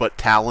 but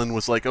Talon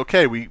was like,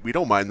 okay, we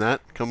don't mind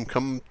that.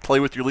 Come play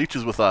with your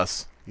leeches with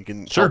us. You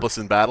can help us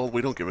in battle.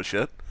 We don't give a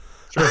shit.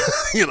 Sure.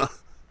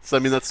 So, I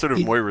mean, that's sort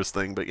of Moira's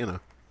thing, but,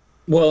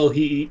 Well,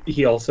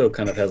 he also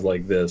kind of has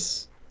like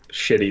this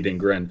shit-eating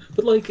grin,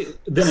 but like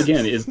then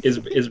again, is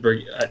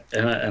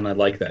and I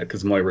like that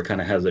because Moira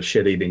kind of has a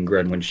shit-eating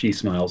grin when she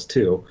smiles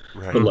too.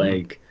 Right. But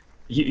like,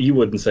 you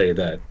wouldn't say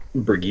that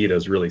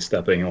Brigida's really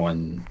stepping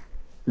on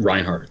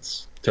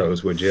Reinhardt's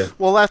toes, would you?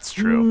 Well, that's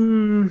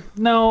true.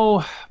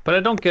 No, but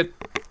I don't get.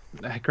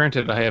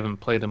 Granted, I haven't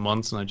played in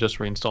months and I just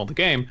reinstalled the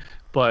game,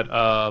 but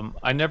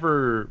I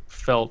never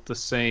felt the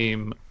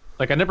same.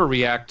 Like I never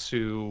react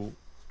to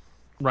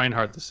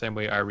Reinhardt the same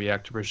way I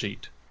react to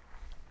Brigitte.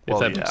 If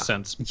that makes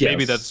sense.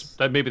 Yes.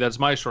 Maybe that's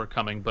my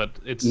shortcoming, but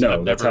it's No,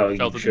 I've that's never how you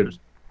felt should.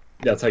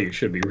 That's how you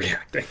should be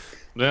reacting.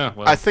 Yeah,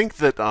 well, I think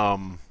that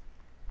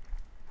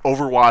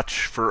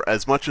Overwatch, for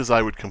as much as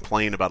I would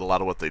complain about a lot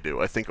of what they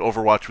do, I think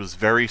Overwatch was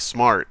very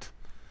smart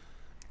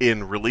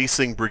in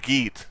releasing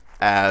Brigitte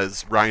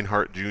as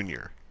Reinhardt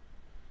Jr.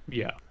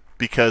 yeah.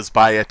 Because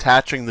by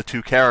attaching the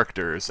two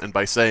characters and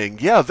by saying,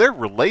 yeah, they're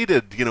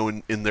related,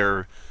 in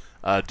their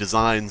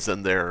designs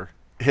and their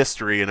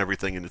history and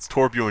everything, and it's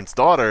Torbjorn's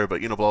daughter,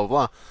 but, blah, blah,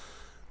 blah.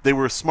 They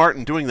were smart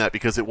in doing that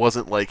because it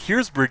wasn't like,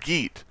 here's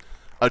Brigitte,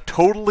 a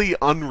totally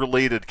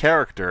unrelated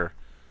character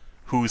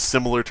who's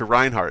similar to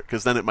Reinhardt,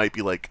 because then it might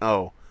be like,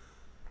 oh,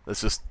 that's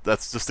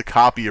just a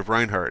copy of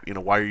Reinhardt,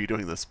 why are you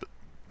doing this? But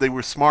they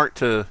were smart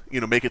to,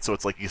 make it so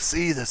it's like, you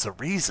see, there's a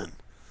reason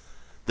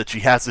that she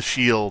has a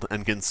shield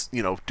and can,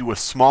 do a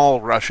small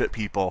rush at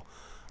people,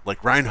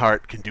 like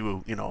Reinhardt can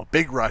do, a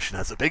big rush and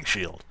has a big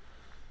shield.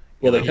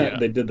 Well,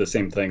 they did the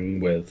same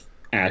thing with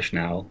Ashe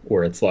now,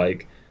 where it's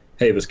like,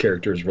 hey, this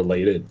character is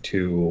related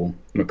to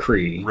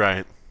McCree.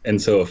 Right.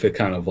 And so if it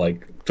kind of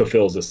like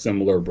fulfills a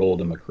similar role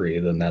to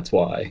McCree, then that's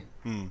why.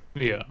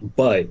 Yeah.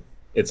 But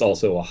it's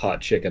also a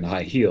hot chick in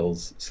high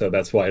heels, so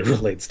that's why it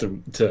relates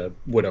to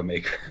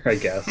Widowmaker, I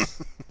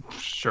guess.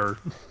 Sure.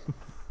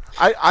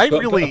 But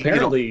Really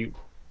apparently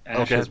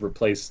Ashe has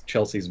replaced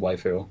Chelsea's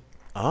waifu.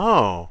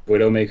 Oh.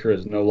 Widowmaker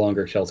is no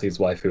longer Chelsea's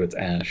waifu, it's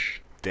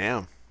Ashe.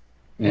 Damn.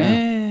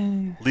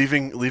 Yeah.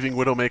 Leaving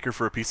Widowmaker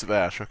for a piece of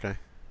Ashe, okay.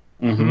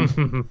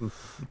 Mm-hmm.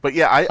 But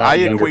yeah, I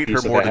younger equate her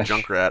piece of more to Ashe.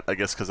 Junkrat, I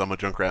guess, because I'm a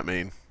Junkrat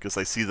main. Because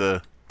I see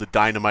the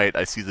dynamite,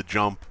 I see the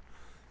jump,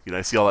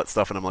 I see all that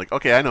stuff, and I'm like,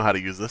 okay, I know how to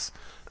use this.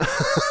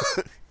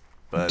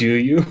 But Do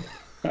you?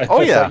 I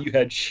thought you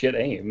had shit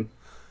aim.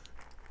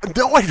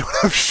 no, I don't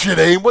have shit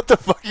aim. What the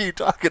fuck are you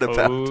talking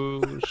about?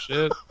 Oh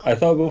shit. I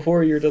thought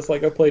before you were just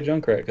like, I play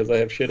Junkrat because I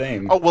have shit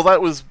aim. Oh, well,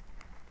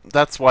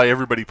 that's why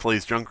everybody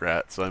plays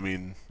Junkrat. So I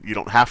mean, you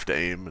don't have to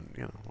aim,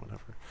 and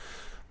whatever.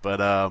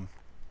 But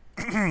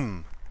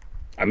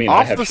I mean,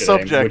 off I have the shit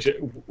subject-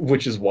 aim,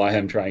 which is why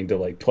I'm trying to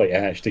like play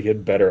Ashe to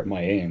get better at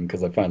my aim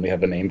because I finally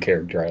have an aim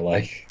character I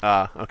like.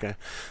 okay.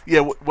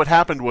 Yeah, what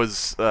happened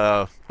was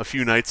a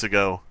few nights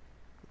ago,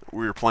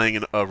 we were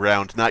playing a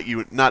round.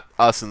 Not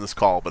us in this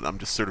call, but I'm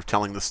just sort of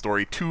telling the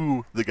story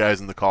to the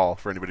guys in the call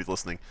for anybody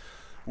listening.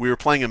 We were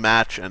playing a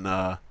match, and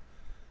the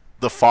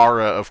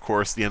Pharah, of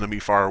course, the enemy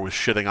Pharah, was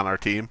shitting on our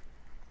team.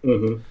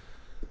 Mm-hmm.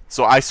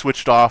 So I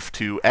switched off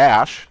to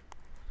Ashe,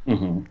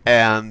 Mm-hmm.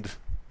 and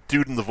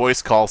dude in the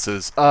voice call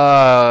says,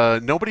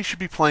 nobody should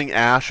be playing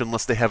Ashe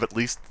unless they have at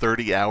least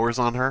 30 hours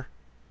on her.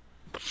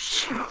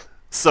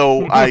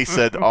 So I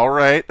said, all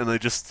right, and I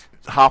just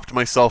hopped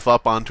myself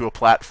up onto a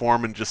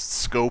platform and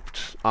just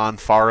scoped on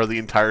Pharah the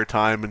entire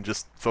time and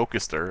just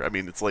focused her. I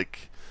mean, it's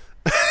like...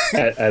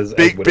 as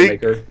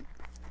Widowmaker?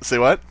 Say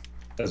what?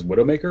 As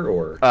Widowmaker,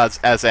 or? As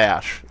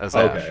Ashe. As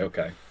Ashe.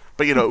 Okay.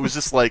 But, it was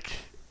just like,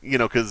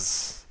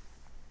 because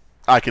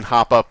I can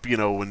hop up,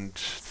 and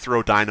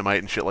throw dynamite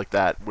and shit like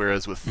that,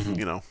 whereas with,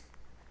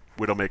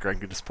 Widowmaker, I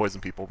can just poison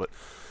people, but...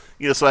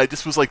 so I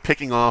just was like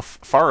picking off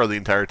Pharah the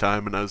entire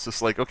time, and I was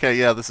just like, okay,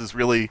 yeah, this is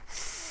really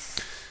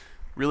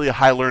a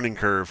high learning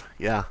curve.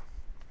 Yeah.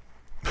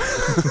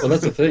 Well,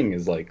 that's the thing,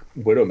 is like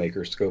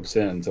Widowmaker scopes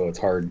in, so it's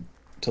hard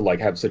to like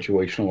have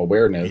situational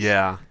awareness.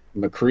 Yeah.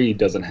 McCree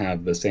doesn't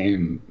have the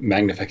same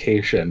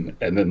magnification,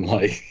 and then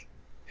like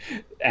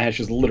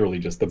Ashe is literally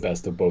just the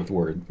best of both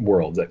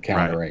worlds at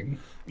countering.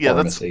 Yeah,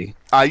 pharmacy.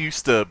 I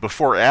used to,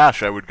 before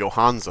Ashe, I would go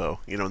Hanzo,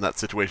 in that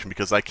situation,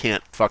 because I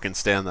can't fucking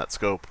stand that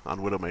scope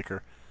on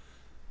Widowmaker.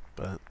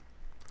 But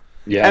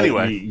yeah,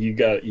 anyway, you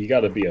got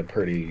to be a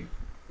pretty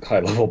high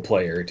level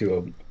player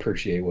to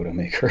appreciate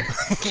Widowmaker.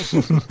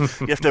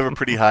 You have to have a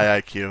pretty high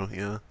IQ,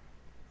 yeah.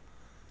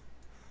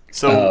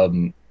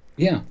 So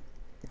yeah,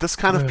 this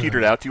kind of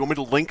petered out. Do you want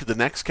me to link the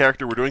next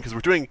character we're doing? Because we're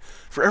doing,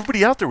 for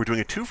everybody out there, we're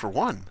doing a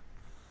 2-for-1.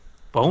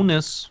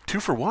 Bonus.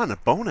 2-for-1, a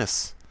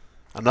bonus.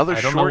 Another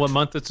I don't know what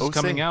month this is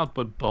coming out,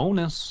 but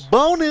bonus.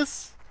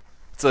 Bonus.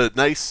 It's a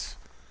nice.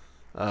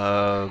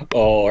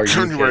 Our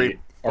January UK,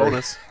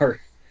 bonus.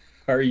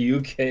 Our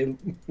UK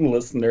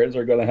listeners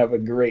are going to have a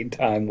great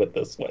time with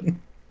this one.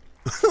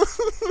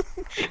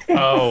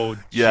 Oh,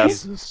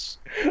 yes. Jesus.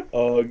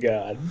 Oh,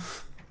 God.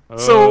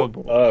 So,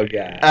 oh,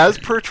 God. As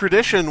per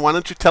tradition, why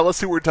don't you tell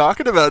us who we're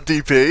talking about,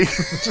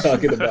 DP?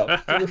 Talking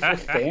about Fearful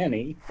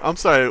Fanny. I'm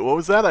sorry, what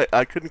was that?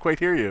 I couldn't quite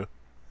hear you.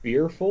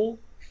 Fearful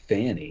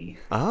Fanny.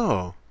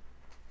 Oh.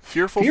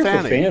 Fearful Fearful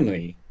Fanny.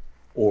 Fanny.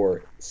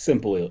 Or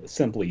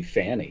simply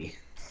Fanny.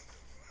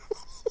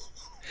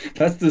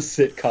 That's the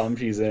sitcom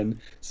she's in,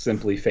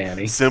 Simply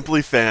Fanny.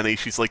 Simply Fanny.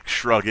 She's like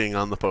shrugging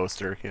on the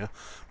poster, yeah.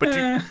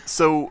 But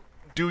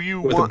do you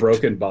with want... a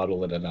broken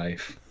bottle and a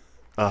knife.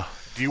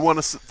 Do you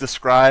want to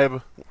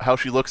describe how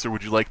she looks, or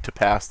would you like to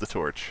pass the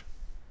torch?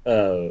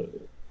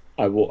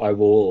 I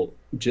will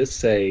just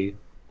say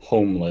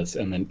homeless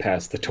and then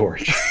pass the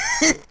torch.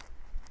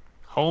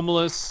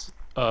 Homeless,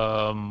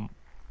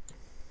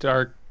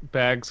 dark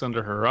bags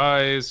under her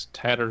eyes,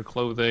 tattered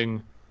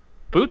clothing.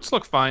 Boots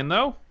look fine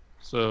though,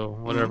 so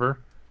whatever.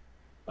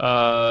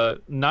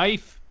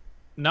 Knife,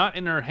 not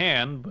in her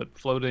hand, but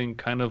floating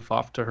kind of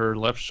off to her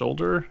left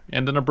shoulder,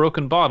 and then a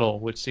broken bottle,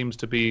 which seems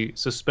to be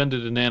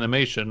suspended in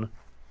animation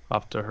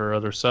off to her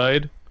other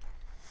side,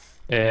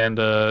 and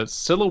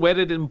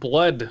silhouetted in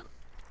blood.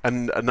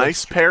 And a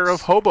nice pair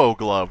of hobo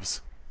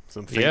gloves.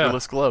 Some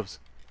fingerless gloves.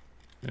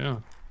 Yeah.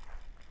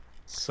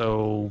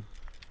 So...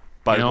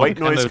 By White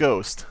Noise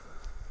Ghost.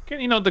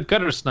 The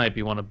gutter snipe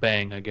you want to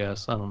bang, I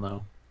guess. I don't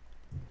know.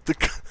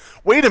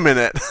 Wait a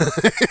minute.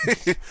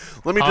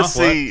 Let me just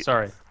see. What?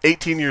 Sorry.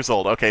 18 years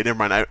old. Okay, never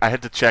mind. I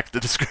had to check the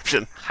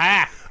description.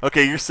 Ha!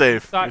 Okay, you're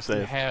safe. You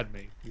had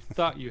me. You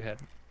thought you had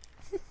me.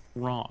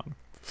 Wrong.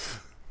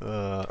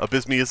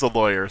 Abysme is a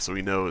lawyer, so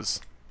he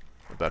knows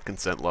about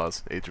consent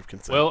laws, age of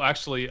consent. Well,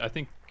 actually, I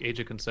think age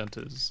of consent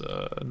is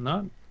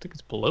not... I think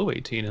it's below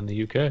 18 in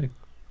the UK.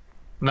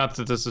 Not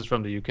that this is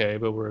from the UK,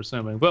 but we're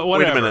assuming. But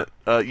whatever. Wait a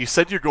minute. You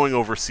said you're going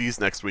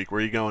overseas next week.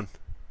 Where are you going?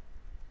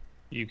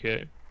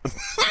 UK.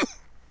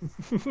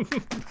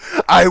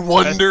 I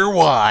wonder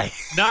why.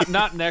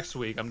 Not next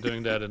week. I'm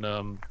doing that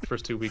in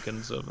first 2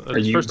 weekends of. Are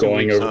you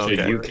going over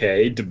to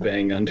UK to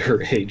bang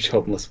underage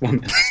homeless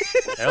women?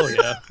 Hell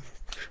yeah.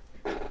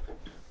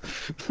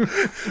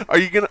 Are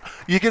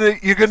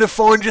you're gonna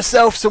find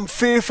yourself some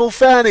fearful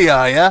fanny,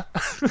 are ya?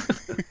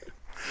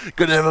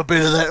 Gonna have a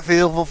bit of that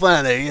fearful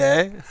fanny,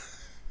 yeah?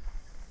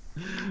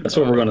 That's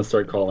what we're gonna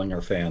start calling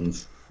our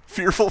fans.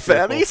 Fearful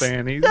fannies?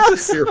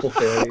 Yes. Fearful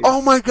fannies.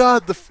 Oh my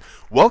God!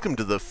 Welcome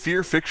to the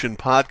Fear Fiction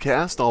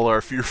Podcast, all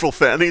our fearful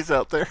fannies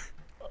out there.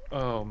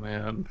 Oh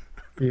man.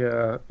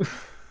 Yeah.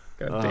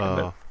 God damn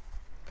it.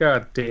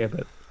 God damn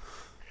it.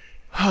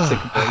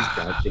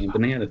 Goddamn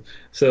bananas.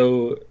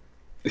 So,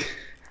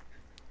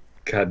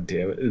 God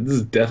damn it. This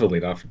is definitely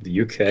not from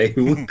the UK.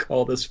 Who would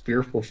call this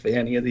fearful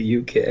fanny in the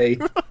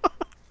UK?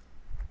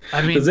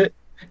 I mean,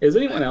 does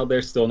anyone out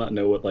there still not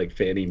know what like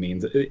fanny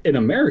means? In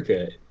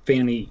America,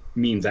 fanny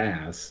means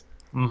ass,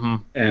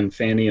 and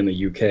fanny in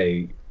the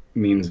UK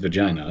means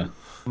vagina.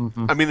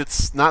 I mean,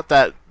 it's not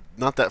that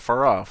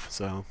far off.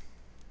 So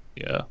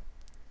yeah,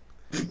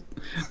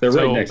 they're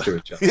right next to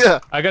each other. Yeah,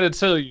 I got to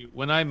tell you,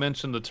 when I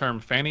mentioned the term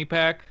fanny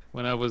pack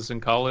when I was in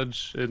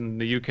college in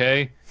the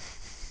UK,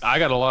 I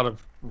got a lot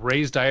of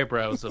raised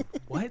eyebrows of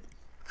what?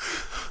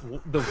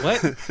 The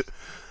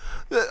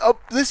what?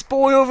 This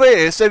boy over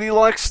here said he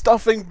likes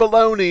stuffing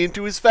bologna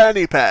into his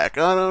fanny pack.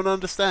 I don't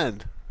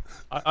understand.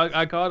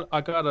 I got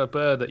a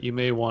bird that you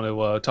may want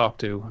to talk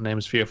to. Her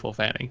name's Fearful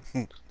Fanny.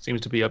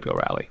 Seems to be up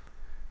your alley.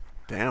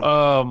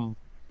 Damn.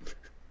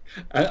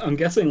 I'm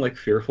guessing like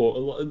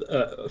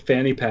Fearful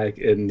fanny pack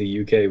in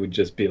the UK would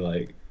just be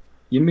like,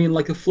 you mean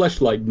like a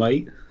fleshlight,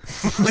 mate?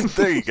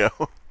 There you go.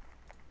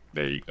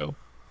 There you go.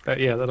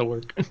 Yeah, that'll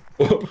work.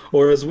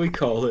 or as we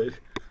call it,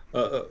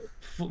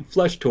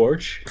 flesh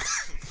torch.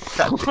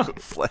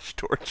 Flesh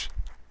torch.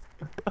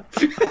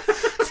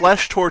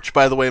 Flesh torch,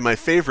 by the way, my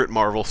favorite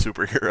Marvel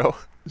superhero.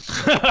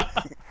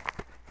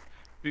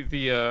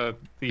 the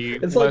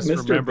It's less like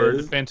Mr. remembered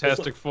Biz.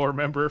 Fantastic Four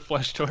member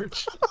Flesh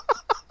Torch.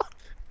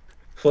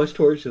 Flesh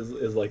torch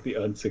is like the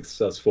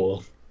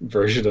unsuccessful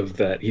version of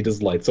that. He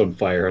just lights on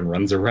fire and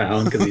runs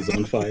around because he's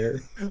on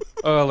fire.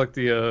 Oh, like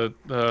the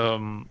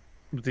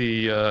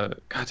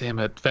goddamn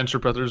it, Venture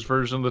Brothers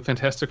version of the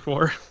Fantastic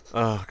Four.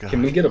 Oh god.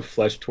 Can we get a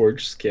flesh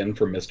torch skin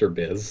for Mr.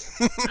 Biz?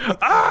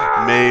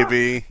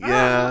 Maybe,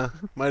 yeah,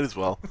 might as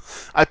well.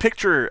 I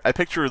picture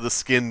the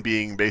skin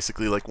being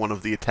basically like one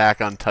of the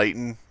Attack on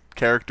Titan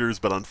characters,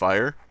 but on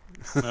fire.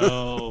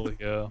 Oh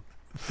yeah.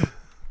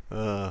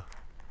 All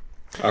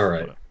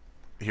right,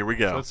 here we So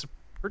go. it's a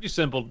pretty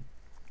simple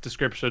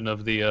description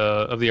of the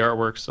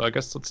artwork. So I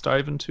guess let's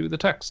dive into the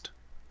text.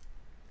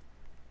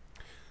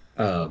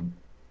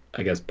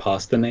 I guess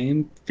pasta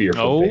name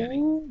Fearful Fanny.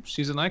 Oh,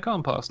 she's an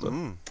icon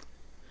pasta.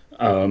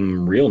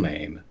 Real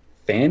name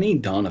Fanny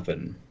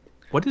Donovan.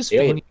 What is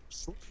Alien. Fanny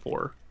short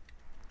for?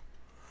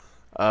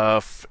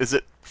 Is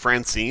it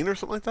Francine or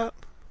something like that?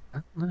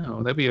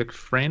 No, that'd be like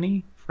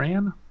Franny?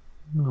 Fran?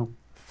 No.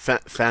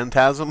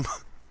 Phantasm?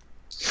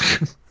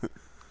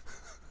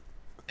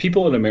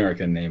 People in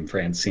America named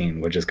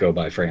Francine would just go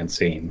by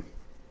Francine.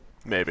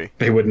 Maybe.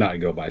 They would not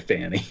go by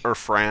Fanny Or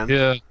Fran?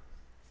 Yeah.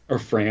 or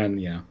Fran.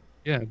 Yeah.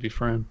 Yeah, it'd be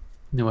Fran.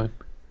 Anyway.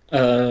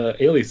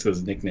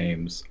 Aliases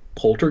nicknames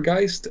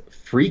Poltergeist,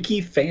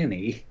 Freaky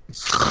Fanny.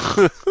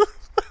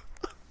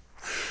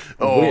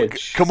 Oh,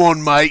 Which- come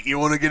on, mate. You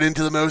want to get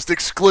into the most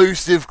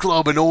exclusive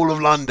club in all of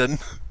London?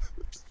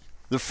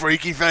 The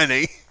Freaky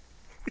Fanny.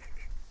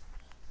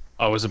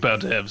 I was about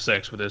to have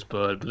sex with this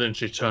bird, but then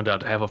she turned out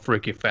to have a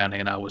freaky fanny,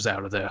 and I was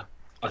out of there.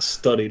 I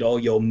studied all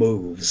your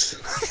moves.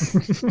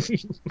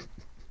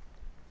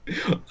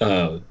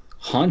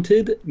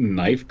 Haunted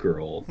Knife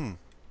Girl.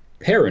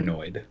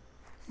 Paranoid.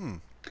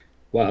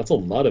 Wow, that's a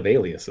lot of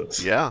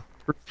aliases. Yeah.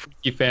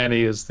 Freaky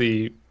Fanny is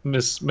the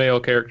male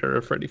character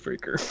of Freddy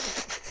Freaker.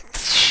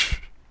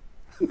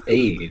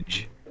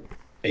 Age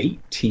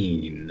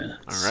 18. All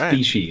right.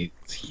 Species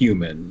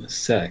human.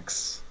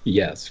 Sex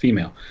yes,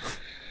 female.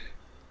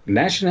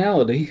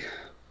 Nationality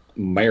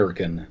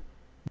American.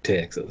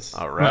 Texas.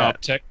 All No,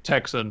 right.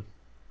 Texan.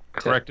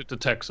 Correct it to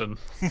Texan.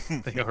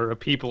 They are a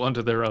people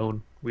unto their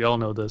own. We all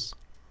know this.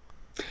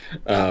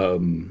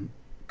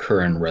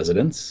 Current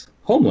residence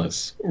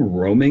homeless,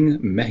 roaming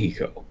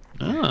Mexico.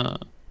 Ah.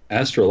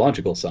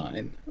 Astrological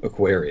sign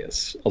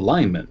Aquarius.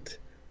 Alignment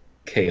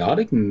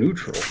chaotic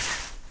neutral.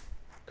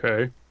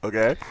 Okay.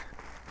 Okay.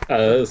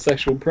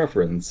 Sexual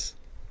preference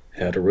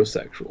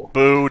heterosexual.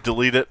 Boo.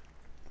 Delete it.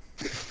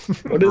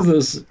 What is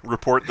this?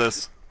 Report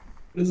this.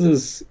 What is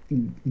this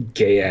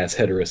gay ass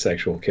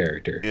heterosexual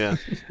character? Yeah.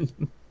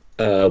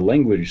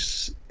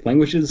 Languages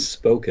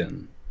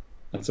spoken.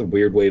 That's a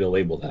weird way to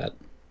label that.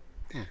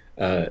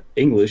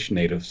 English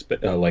native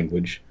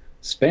language.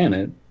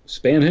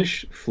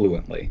 Spanish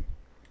fluently.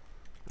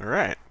 All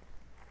right.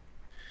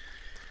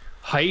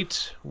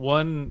 Height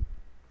 1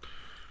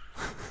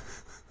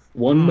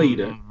 1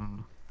 meter.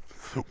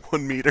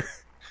 1 meter.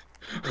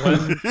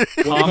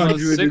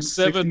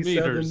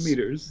 1,67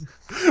 meters.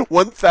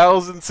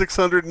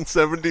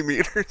 1,670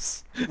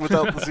 meters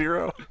without the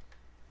zero.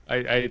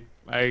 I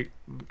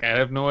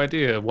have no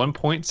idea.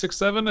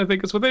 1.67, I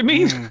think is what they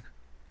mean.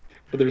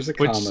 But there's a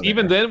Which comma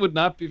even there. then would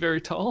not be very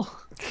tall,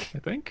 I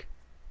think.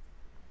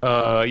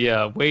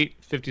 Yeah, weight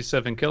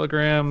 57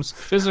 kilograms.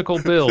 Physical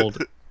build.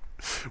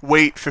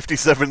 Weight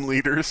 57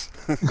 liters.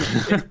 Is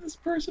this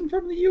person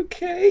from the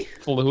UK?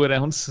 Fluid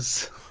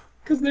ounces.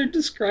 Because they're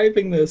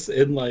describing this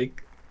in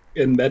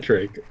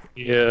metric.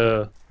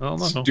 Yeah. I don't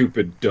know.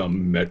 Stupid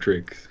dumb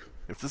metric.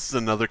 If this is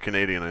another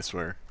Canadian, I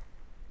swear.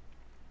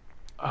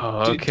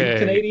 Oh, Do okay.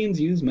 Canadians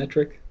use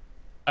metric?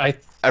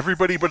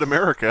 Everybody but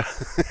America.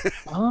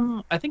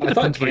 I think it I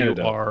thought depends where you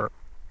Canada. are.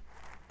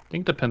 I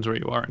think it depends where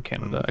you are in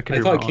Canada. I could I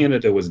be thought wrong.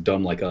 Canada was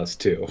dumb like us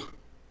too.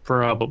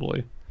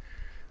 Probably.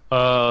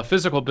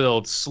 Physical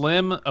build: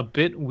 slim, a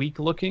bit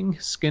weak-looking,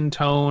 skin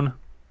tone,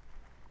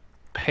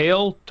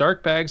 pale,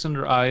 dark bags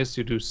under eyes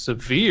due to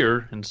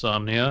severe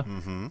insomnia.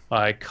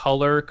 By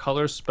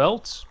color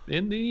spelt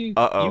in the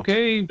UK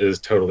It is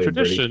totally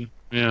tradition.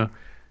 Yeah.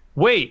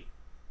 Wait.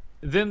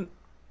 Then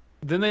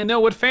they know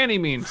what fanny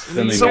means in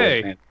Then the they know UK.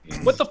 what fanny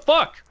means. What the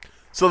fuck?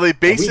 So they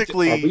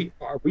basically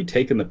Are we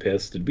taking the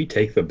piss? Did we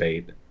take the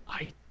bait?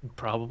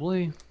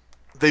 Probably.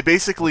 They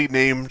basically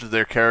named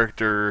their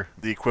character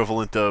the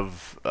equivalent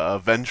of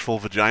vengeful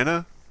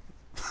vagina.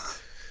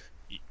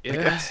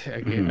 Yeah,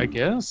 I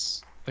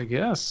guess.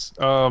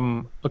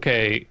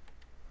 Okay.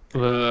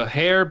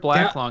 Hair,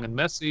 black, long, and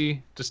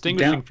messy.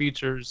 Distinguishing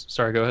features.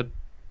 Sorry, go ahead.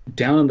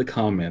 Down in the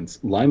comments,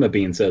 Lima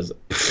Bean says,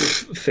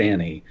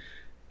 Fanny.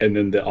 And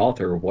then the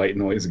author, White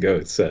Noise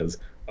Goat, says,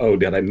 oh,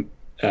 did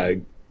I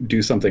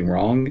do something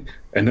wrong?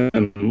 And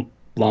then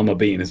Lama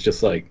Bean is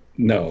just like,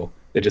 no,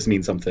 it just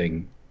means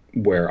something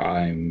where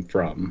I'm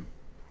from.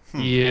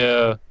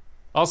 Yeah.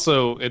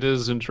 Also, it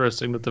is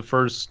interesting that the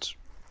first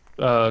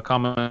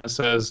comment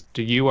says,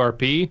 do you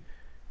RP?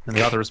 And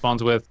the author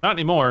responds with, not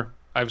anymore.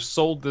 I've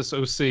sold this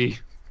OC.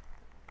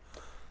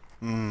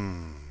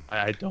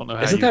 I don't know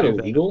how Isn't you that do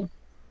illegal?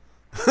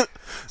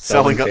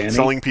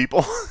 selling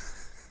people.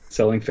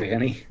 Selling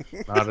Fanny?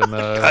 Not in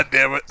God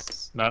damn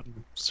it. Not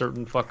in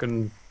certain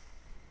fucking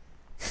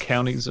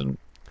counties in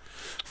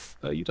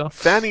Utah.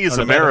 Fanny is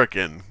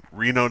American.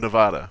 Reno,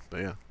 Nevada. But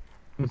yeah.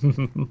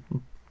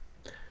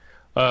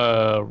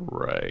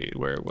 Right.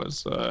 Where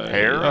was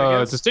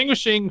hair?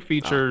 Distinguishing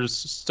features: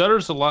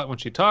 stutters a lot when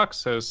she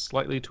talks, has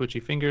slightly twitchy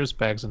fingers,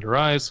 bags under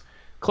eyes.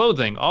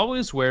 Clothing: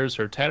 always wears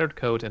her tattered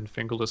coat and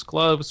fingerless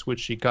gloves, which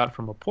she got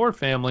from a poor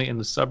family in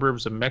the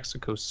suburbs of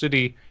Mexico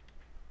City,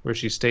 where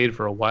she stayed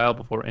for a while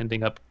before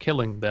ending up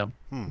killing them.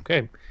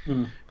 Okay.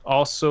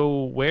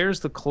 Also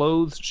wears the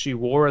clothes she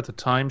wore at the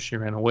time she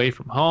ran away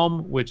from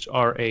home, which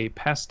are a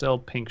pastel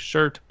pink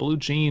shirt, blue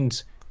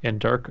jeans, and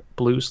dark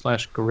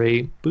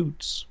blue/gray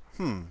boots.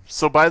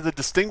 So by the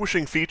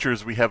distinguishing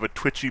features, we have a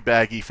twitchy,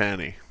 baggy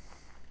Fanny.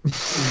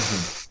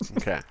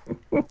 Okay.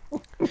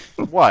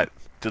 What?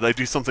 Did I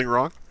do something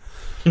wrong?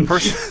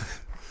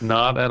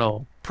 Not at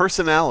all.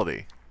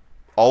 Personality.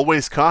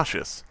 Always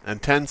cautious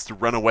and tends to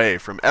run away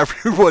from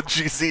everyone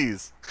she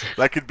sees.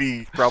 That could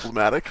be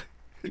problematic.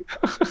 She's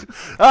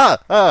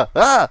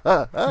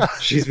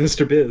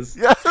Mr. Biz.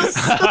 Yes.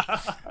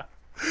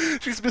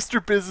 She's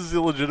Mr. Biz's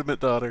illegitimate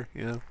daughter.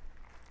 Yeah.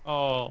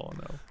 Oh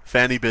no.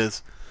 Fanny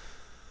Biz.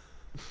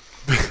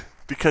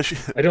 Because she...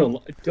 I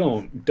don't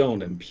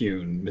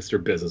impugn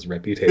Mr. Biz's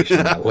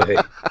reputation that way.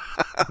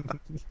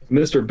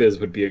 Mr. Biz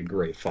would be a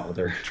great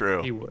father.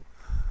 True. He would.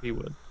 He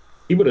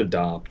would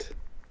adopt.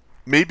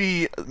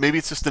 Maybe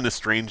it's just an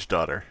estranged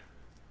daughter.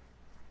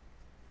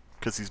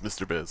 Because he's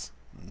Mr. Biz.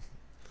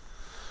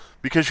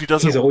 Because she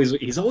doesn't.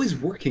 He's always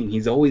working.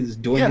 He's always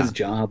doing his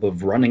job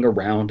of running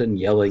around and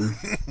yelling.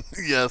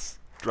 Yes,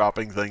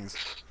 dropping things.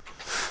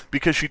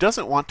 Because she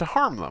doesn't want to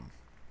harm them.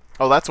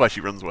 Oh, that's why she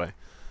runs away.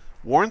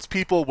 Warns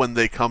people when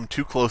they come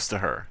too close to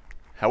her.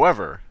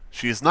 However,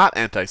 she is not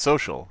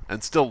antisocial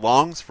and still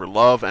longs for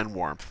love and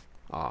warmth.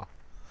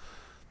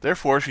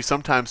 Therefore, she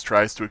sometimes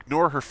tries to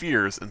ignore her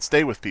fears and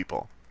stay with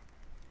people.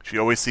 She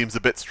always seems a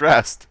bit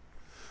stressed,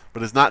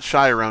 but is not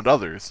shy around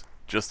others,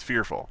 just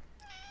fearful.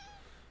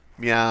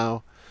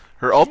 Meow.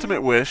 Her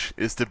ultimate wish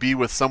is to be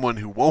with someone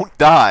who won't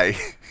die,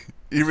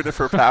 even if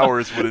her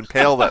powers would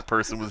impale that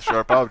person with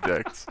sharp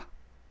objects.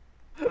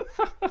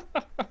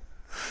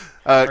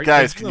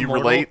 Guys, can you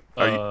relate?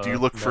 Do you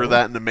look for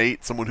that in a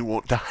mate, someone who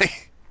won't die?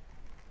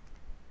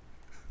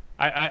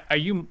 Are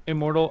you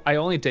immortal? I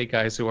only date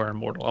guys who are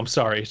immortal. I'm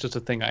sorry, it's just a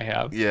thing I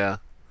have. Yeah.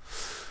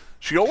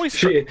 She always...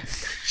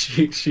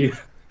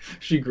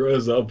 She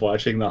grows up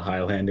watching The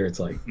Highlander. It's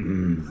like,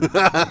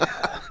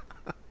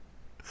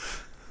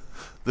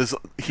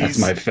 that's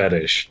my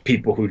fetish.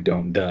 People who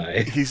don't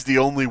die. He's the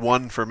only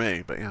one for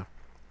me, but yeah.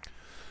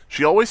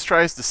 She always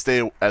tries to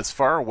stay as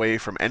far away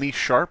from any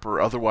sharp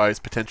or otherwise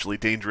potentially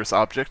dangerous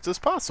objects as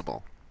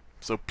possible.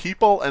 So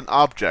people and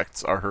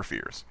objects are her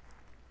fears.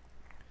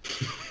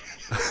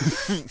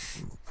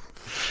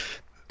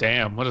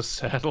 Damn, what a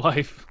sad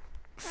life.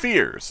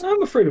 Fears.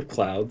 I'm afraid of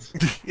clouds.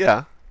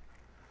 Yeah.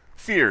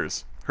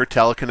 Fears. Her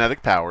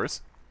telekinetic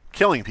powers.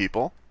 Killing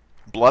people.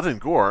 Blood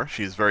and gore.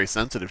 She is very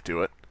sensitive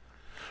to it.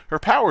 Her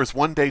powers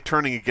one day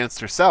turning against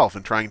herself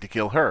and trying to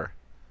kill her.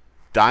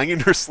 Dying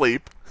in her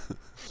sleep.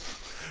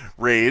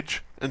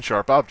 Rage. And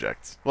sharp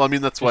objects. Well, I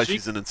mean, that's why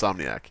she's an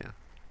insomniac, yeah.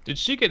 Did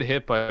she get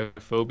hit by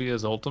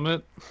Phobia's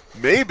ultimate?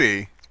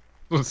 Maybe.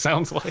 It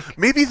sounds like.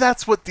 Maybe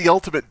that's what the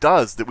ultimate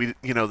does that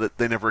that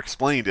they never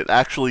explained. It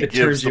actually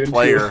gives the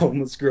player into a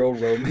homeless girl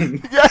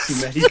roaming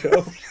yes!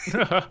 Mexico.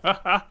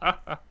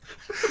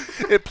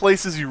 It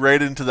places you right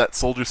into that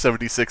Soldier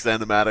 76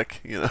 animatic.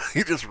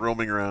 You're just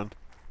roaming around.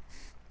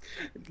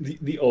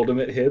 The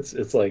ultimate hits.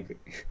 It's like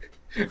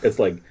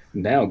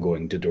now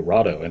going to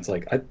Dorado. And it's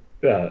like I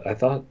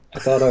thought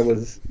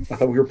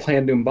we were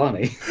playing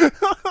Numbani.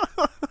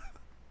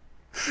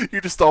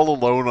 You're just all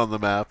alone on the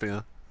map,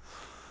 yeah.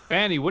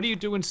 Fanny, what are you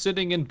doing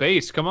sitting in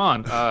base? Come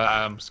on.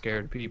 I'm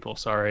scared of people.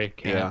 Sorry.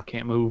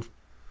 Can't move.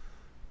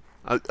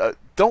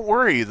 Don't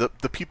worry. The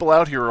people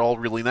out here are all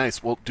really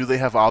nice. Well, do they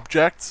have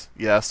objects?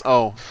 Yes.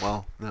 Oh,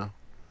 well, no.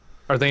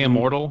 Are they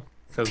immortal?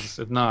 Because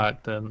if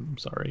not, then I'm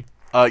sorry.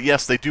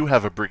 Yes, they do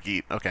have a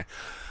Brigitte. Okay.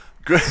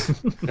 Good.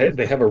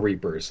 They have a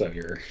Reaper, so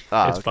you're...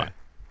 It's fine.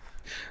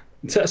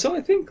 So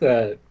I think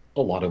that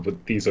a lot of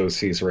these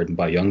OCs are written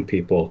by young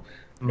people.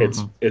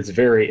 It's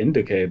very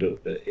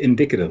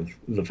indicative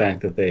of the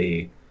fact that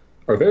they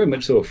are very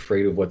much so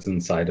afraid of what's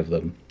inside of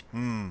them.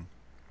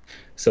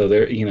 So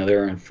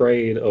they're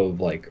afraid of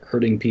like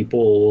hurting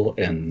people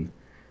and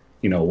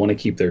want to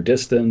keep their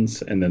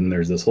distance. And then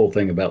there's this whole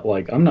thing about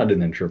like, I'm not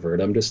an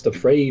introvert. I'm just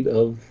afraid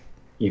of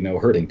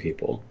hurting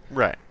people.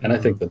 Right. And I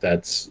think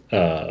that's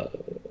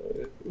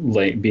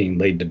being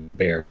laid to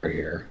bear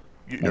here.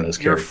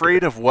 You're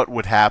afraid of what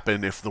would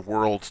happen if the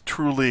world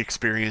truly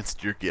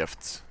experienced your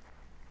gifts.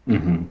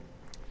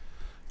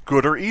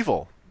 Good or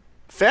evil?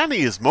 Fanny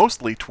is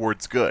mostly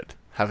towards good,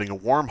 having a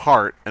warm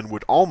heart and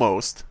would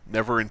almost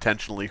never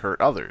intentionally hurt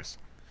others.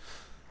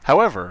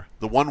 However,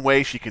 the one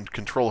way she can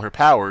control her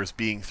powers,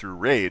 being through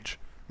rage,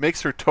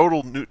 makes her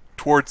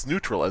towards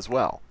neutral as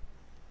well.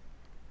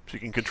 She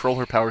can control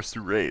her powers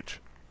through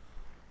rage.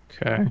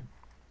 Okay.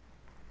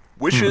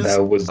 Wishes.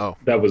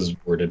 That was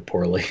worded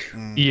poorly.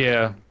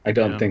 Yeah. I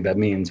don't think that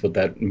means what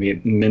that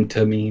meant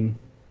to mean.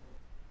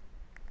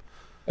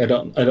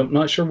 I'm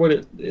not sure what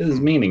it is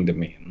meaning to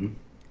mean.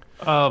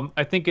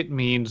 I think it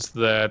means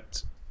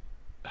that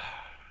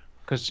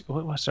because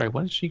sorry,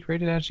 what is she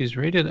rated as? She's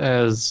rated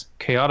as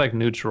chaotic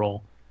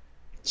neutral.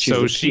 She's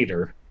a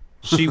cheater.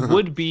 She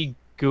would be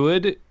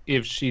good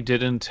if she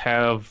didn't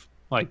have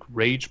like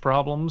rage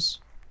problems.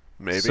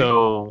 Maybe.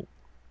 So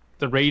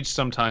the rage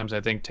sometimes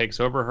I think takes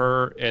over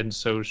her, and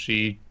so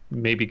she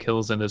maybe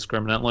kills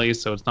indiscriminately.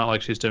 So it's not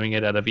like she's doing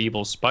it out of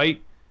evil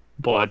spite,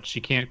 but she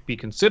can't be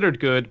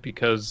considered good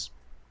because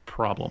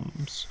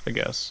problems, I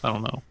guess. I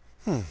don't know.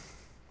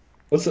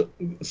 So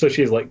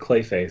she's like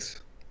Clayface.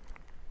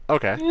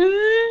 Okay.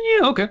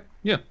 Yeah. Okay.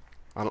 Yeah.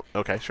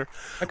 Okay. Sure.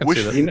 I can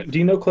see that. Do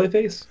you know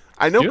Clayface?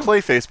 I know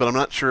Clayface, but I'm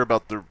not sure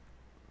about the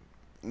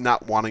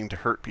not wanting to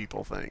hurt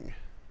people thing.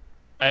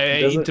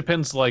 It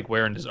depends, like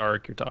where in his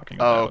arc you're talking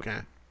about. Oh, okay.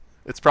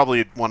 It's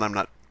probably one I'm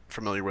not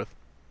familiar with.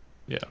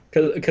 Yeah.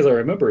 Because I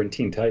remember in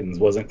Teen Titans,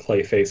 wasn't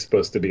Clayface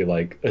supposed to be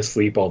like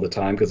asleep all the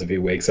time? Because if he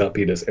wakes up,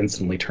 he just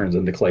instantly turns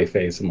into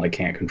Clayface and like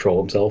can't control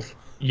himself.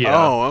 Yeah.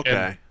 Oh, okay.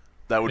 And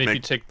that would if make.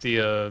 you take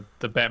the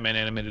Batman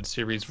animated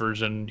series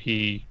version,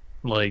 he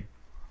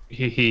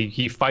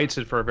fights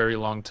it for a very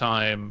long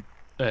time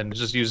and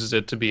just uses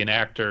it to be an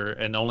actor,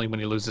 and only when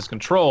he loses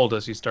control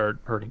does he start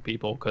hurting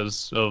people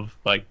because of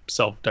like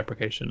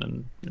self-deprecation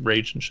and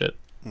rage and shit.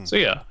 So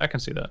yeah, I can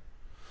see that.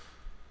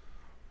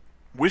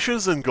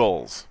 Wishes and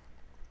goals.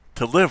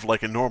 To live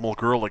like a normal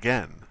girl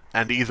again,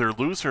 and either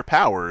lose her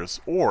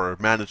powers or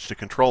manage to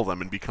control them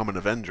and become an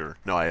Avenger.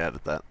 No, I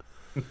added that.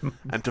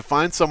 And to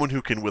find someone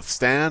who can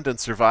withstand and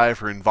survive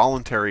her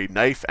involuntary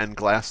knife and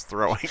glass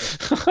throwing.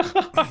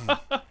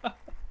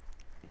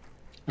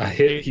 I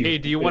hit you. Hey,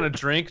 do you want a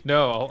drink?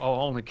 No,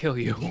 I'll only kill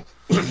you.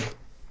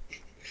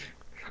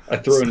 I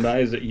throw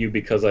knives at you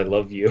because I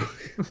love you.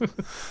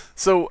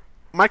 So,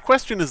 my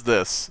question is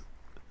this.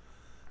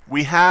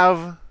 We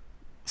have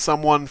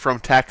someone from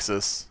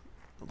Texas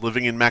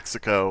living in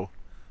Mexico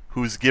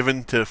who's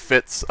given to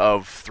fits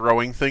of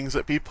throwing things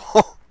at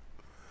people.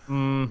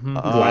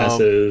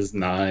 Glasses,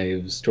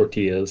 knives,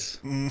 tortillas.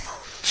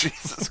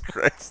 Jesus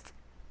Christ.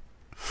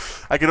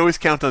 I can always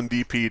count on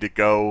DP to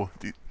go,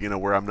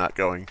 where I'm not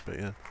going, but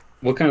yeah.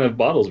 What kind of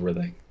bottles were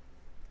they?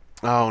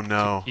 Oh,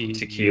 no.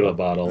 Tequila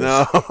bottles.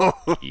 No.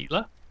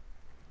 Tequila?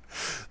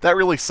 That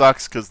really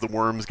sucks because the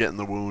worms get in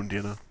the wound,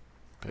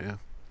 But yeah.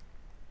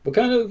 What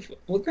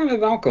kind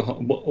of alcohol?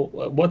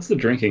 What's the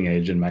drinking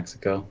age in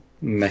Mexico?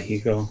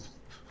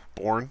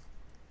 Born?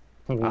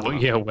 Well,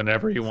 yeah,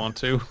 whenever you want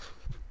to.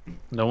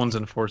 No one's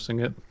enforcing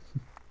it.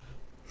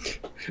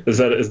 Is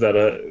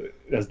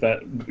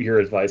that your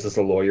advice as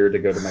a lawyer to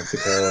go to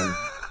Mexico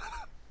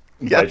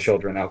and buy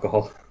children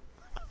alcohol?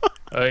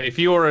 If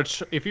you are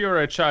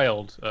a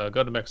child,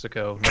 go to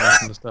Mexico.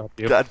 Nothing to stop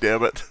you. God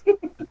damn it.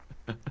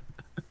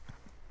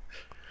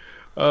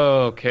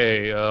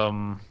 Okay.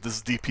 This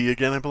is DP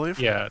again, I believe?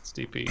 Yeah, it's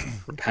DP.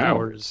 For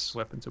powers,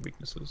 weapons, and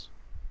weaknesses.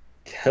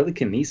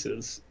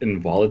 Telekinesis,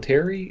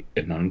 involuntary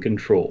and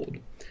uncontrolled.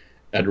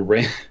 At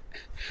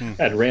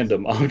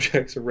random,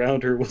 objects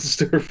around her will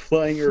start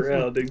flying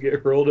around and get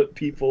hurled at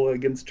people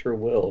against her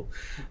will,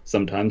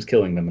 sometimes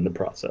killing them in the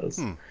process.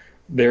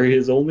 There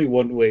is only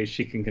one way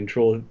she can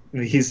control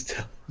these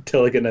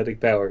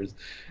telekinetic powers,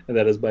 and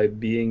that is by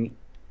being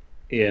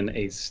in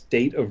a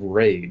state of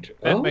rage.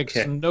 That makes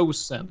no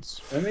sense.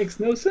 That makes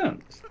no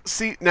sense.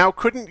 See, now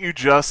couldn't you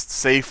just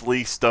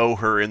safely stow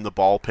her in the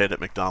ball pit at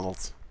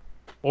McDonald's?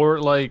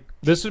 Or, like,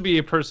 this would be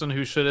a person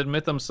who should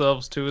admit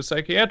themselves to a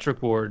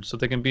psychiatric ward so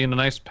they can be in a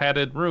nice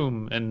padded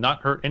room and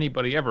not hurt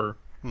anybody ever.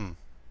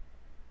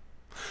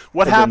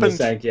 What happened? Then the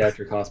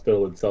psychiatric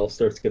hospital itself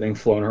starts getting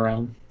flown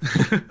around.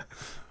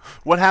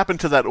 What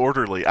happened to that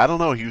orderly? I don't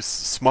know. He was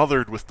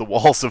smothered with the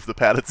walls of the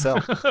padded cell.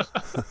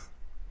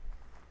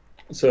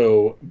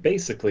 So,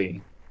 basically,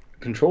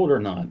 controlled or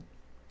not,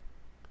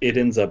 it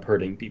ends up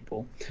hurting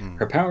people.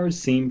 Her powers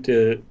seem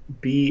to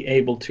be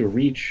able to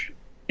reach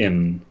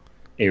in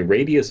a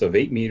radius of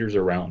 8 meters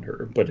around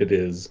her, but it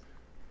is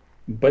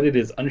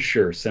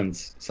unsure,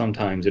 since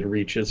sometimes it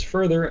reaches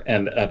further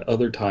and at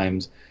other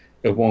times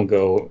it won't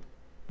go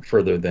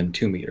further than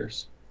 2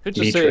 meters. Could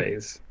you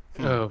Trays.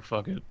 Oh,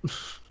 fuck it.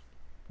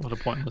 What a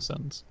pointless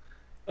sentence.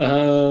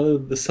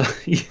 The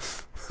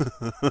size.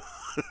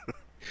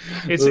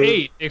 It's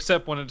 8,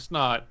 except when it's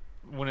not.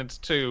 When it's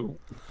 2,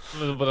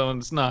 but when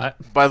it's not.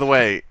 By the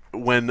way,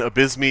 when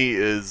Abysme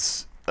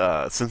is,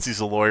 since he's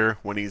a lawyer,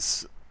 when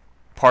he's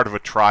part of a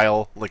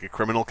trial, like a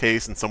criminal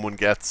case, and someone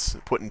gets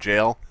put in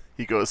jail,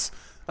 he goes,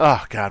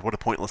 "Oh God, what a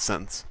pointless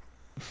sentence."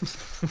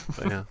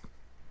 But, yeah.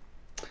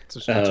 It's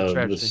a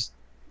tragedy.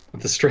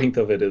 The strength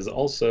of it is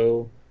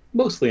also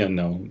mostly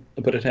unknown,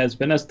 but it has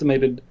been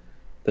estimated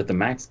that the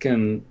max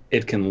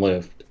it can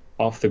lift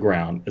off the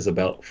ground is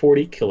about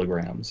 40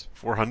 kilograms.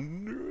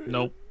 400?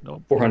 Nope.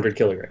 400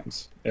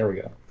 kilograms. There we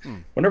go.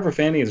 Whenever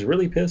Fanny is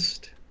really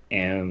pissed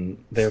and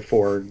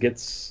therefore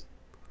gets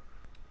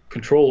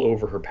control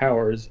over her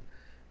powers,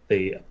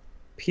 they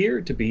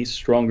appear to be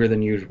stronger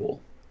than usual.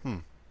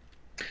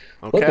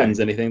 Okay. Weapons,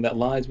 anything that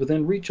lies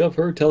within reach of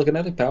her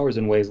telekinetic powers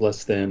and weighs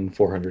less than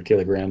 400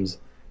 kilograms.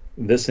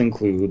 This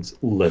includes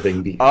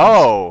living beings.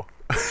 Oh!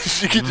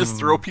 She can just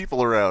throw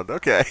people around.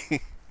 Okay.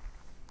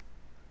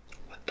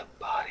 What the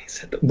body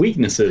said.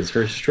 Weaknesses.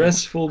 Her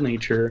stressful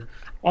nature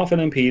often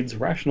impedes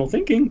rational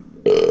thinking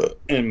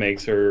and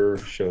makes her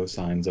show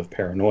signs of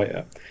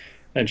paranoia.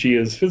 And she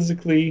is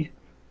physically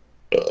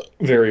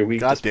very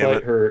weak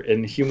despite her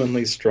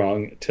inhumanly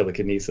strong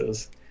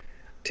telekinesis.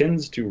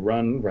 Tends to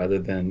run rather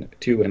than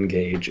to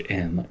engage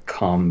in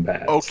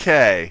combat.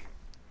 Okay.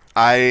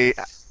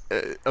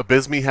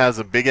 Abysme has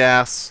a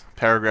big-ass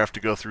paragraph to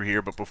go through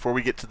here, but before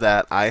we get to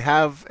that, I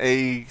have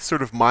a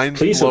sort of mind-blowing...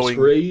 Please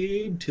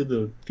subscribe to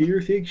the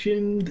Fear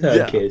Fiction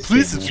podcast. Yeah.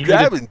 Please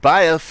subscribe and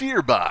buy a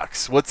fear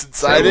box. What's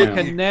inside it?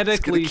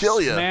 Kinetically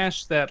kill you.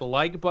 Smash that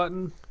like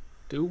button.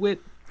 Do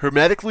it.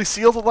 Hermetically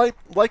seal the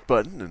like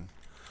button. And,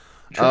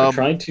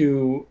 try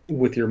to,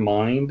 with your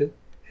mind,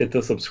 hit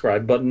the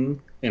subscribe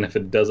button, and if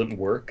it doesn't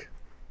work,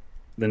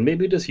 then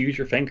maybe just use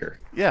your finger.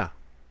 Yeah.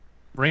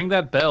 Ring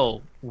that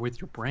bell with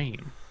your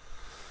brain.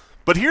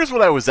 But here's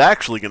what I was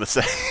actually going to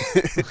say.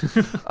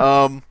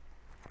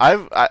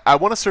 I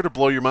want to sort of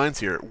blow your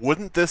minds here.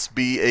 Wouldn't this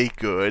be a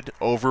good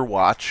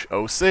Overwatch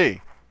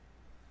OC?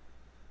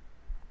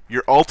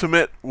 Your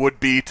ultimate would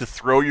be to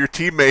throw your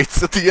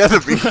teammates at the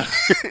enemy.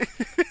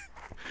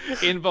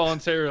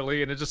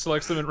 Involuntarily, and it just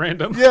selects them at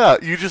random. Yeah,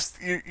 you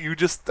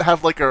just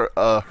have like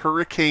a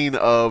hurricane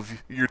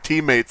of your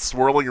teammates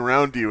swirling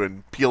around you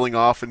and peeling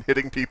off and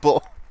hitting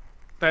people.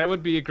 That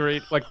would be a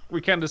great, like, we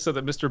kind of said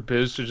that Mr.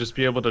 Biz should just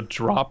be able to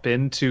drop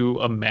into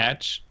a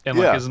match and,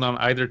 like, isn't on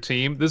either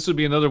team. This would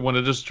be another one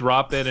to just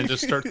drop in and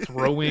just start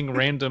throwing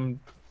random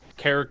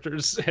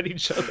characters at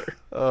each other.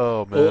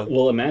 Oh, man.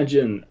 Well,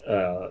 imagine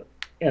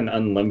in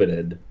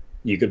Unlimited,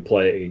 you could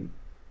play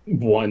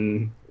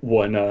one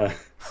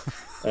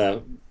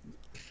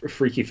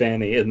Freaky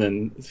Fanny and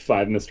then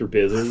 5 Mr.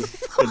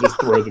 Bizzes and just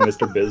throw the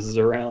Mr. Bizzes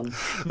around.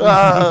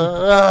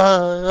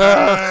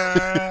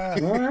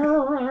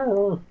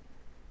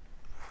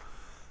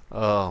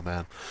 Oh,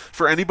 man.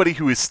 For anybody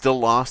who is still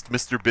lost,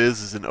 Mr.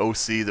 Biz is an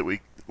OC that we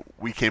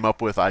came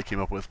up with, I came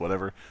up with,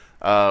 whatever.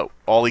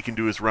 All he can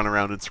do is run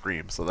around and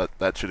scream, so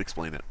that should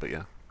explain it, but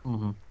yeah.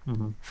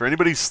 For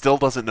anybody who still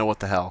doesn't know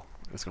what the hell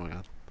is going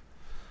on.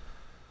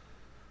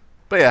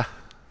 But yeah,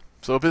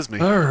 so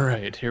Abysme.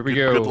 Alright, here we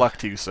go. Good luck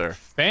to you, sir.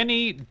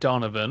 Fanny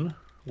Donovan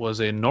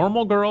was a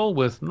normal girl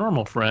with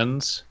normal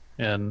friends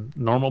and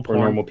normal porn,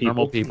 normal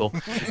people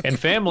and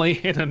family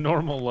in a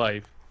normal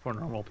life for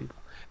normal people.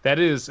 That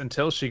is,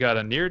 until she got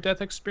a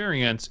near-death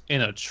experience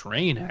in a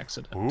train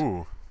accident.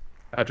 Ooh.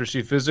 After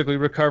she physically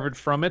recovered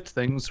from it,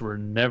 things were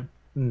never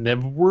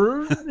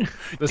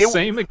the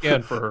same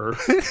again for her.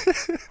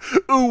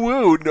 Ooh,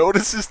 woo,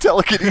 notice his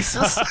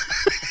telekinesis.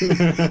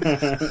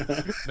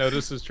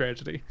 Notice his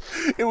tragedy.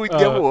 Ooh,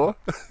 woo,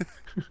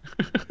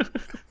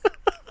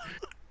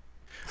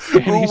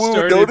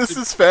 notice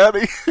his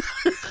Fanny.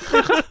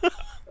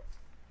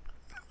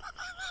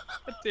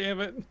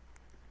 Damn it.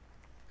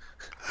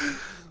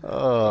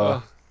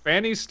 Oh.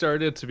 Fanny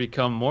started to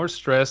become more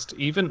stressed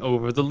even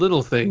over the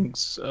little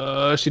things.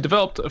 She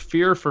developed a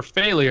fear for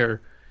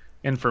failure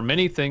and for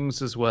many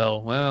things as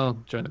well. Well,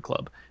 join the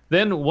club.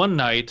 Then one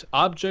night,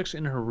 objects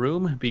in her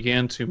room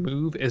began to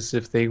move as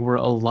if they were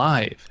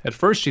alive. At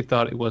first she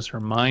thought it was her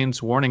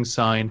mind's warning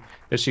sign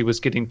that she was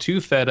getting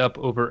too fed up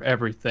over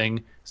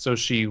everything, so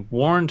she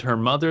warned her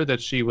mother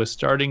that she was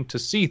starting to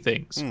see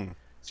things.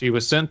 She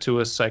was sent to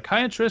a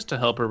psychiatrist to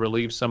help her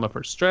relieve some of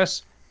her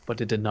stress, but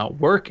it did not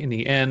work in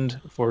the end,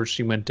 for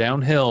she went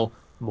downhill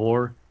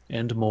more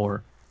and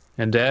more.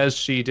 And as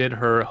she did,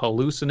 her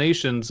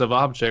hallucinations of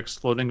objects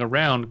floating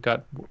around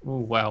got...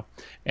 Ooh, wow.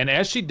 And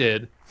as she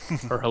did,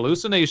 her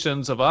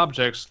hallucinations of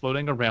objects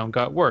floating around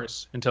got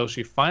worse, until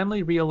she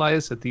finally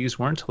realized that these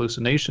weren't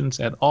hallucinations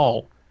at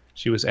all.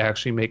 She was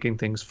actually making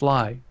things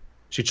fly.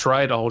 She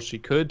tried all she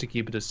could to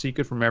keep it a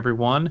secret from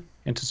everyone,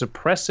 and to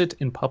suppress it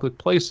in public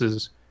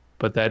places,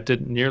 but that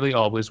didn't nearly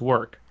always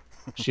work.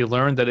 She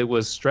learned that it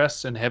was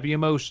stress and heavy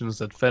emotions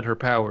that fed her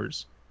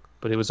powers,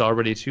 but it was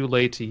already too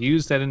late to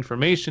use that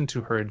information to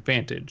her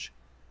advantage.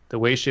 The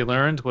way she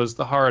learned was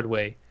the hard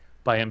way,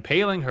 by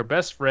impaling her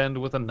best friend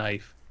with a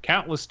knife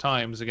countless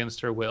times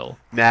against her will.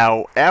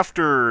 Now,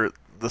 after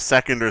the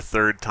second or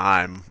third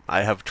time,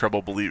 I have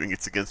trouble believing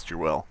it's against your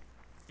will.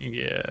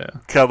 Yeah.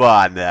 Come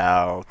on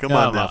now. Come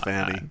on now,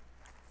 Fanny.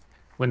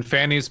 When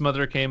Fanny's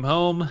mother came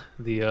home,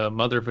 the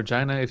mother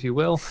vagina, if you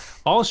will,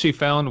 all she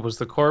found was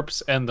the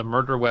corpse and the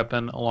murder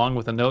weapon, along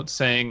with a note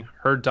saying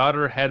her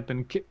daughter had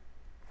been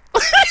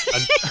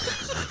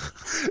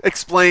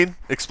Explain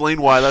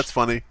why that's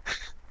funny.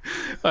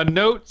 A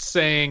note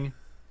saying,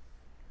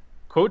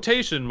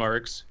 quotation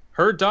marks,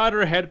 her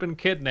daughter had been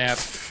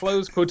kidnapped,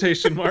 close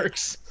quotation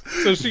marks.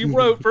 So she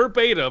wrote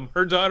verbatim,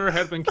 her daughter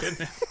had been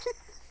kidnapped.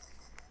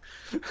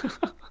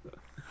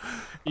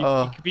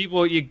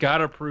 People, you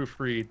gotta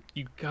proofread.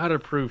 You gotta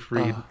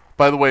proofread.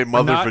 By the way,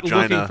 mother not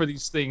vagina. Looking for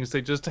these things,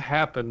 they just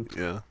happened.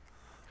 Yeah.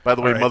 By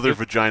the way, mother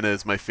vagina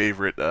is my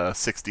favorite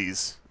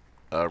 '60s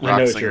rock I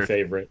know it's singer your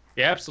favorite.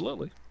 Yeah,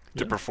 absolutely.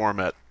 to perform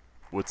at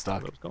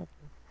Woodstock.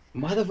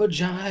 Mother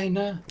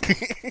vagina.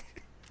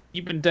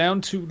 You've been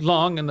down too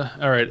long, and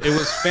all right, it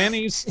was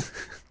Fanny's.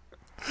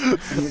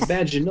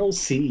 Vaginal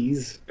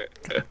seas.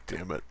 God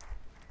damn it!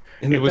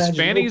 And it was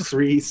Fanny's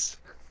crease.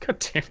 God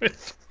damn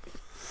it!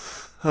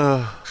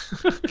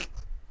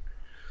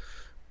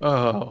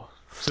 Oh,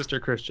 Sister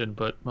Christian,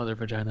 but mother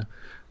vagina.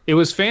 It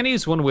was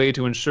Fanny's one way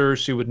to ensure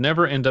she would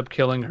never end up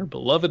killing her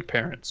beloved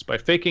parents by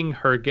faking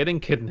her getting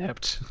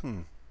kidnapped.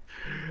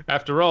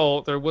 After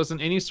all, there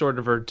wasn't any sort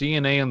of her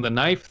DNA in the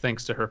knife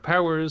thanks to her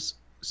powers,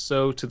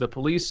 so to the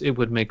police it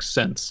would make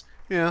sense.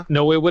 Yeah.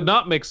 No, it would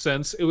not make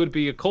sense. It would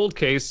be a cold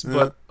case,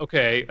 but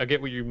okay, I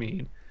get what you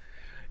mean.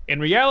 In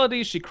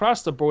reality, she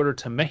crossed the border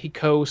to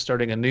Mexico,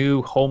 starting a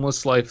new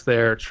homeless life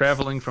there,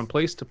 traveling from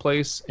place to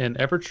place and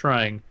ever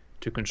trying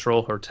to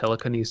control her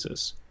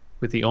telekinesis,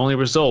 with the only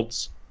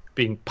results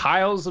being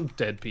piles of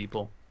dead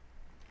people.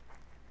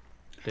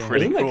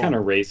 Pretty Isn't cool. that kind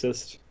of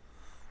racist?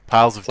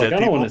 Piles of dead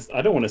people.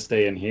 I don't want to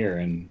stay in here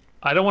and.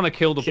 I don't want to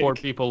kill the poor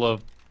people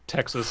of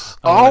Texas.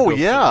 Oh,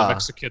 yeah, yeah.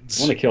 Mexicans.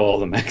 I want to kill all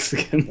the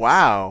Mexicans.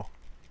 Wow.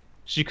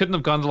 She couldn't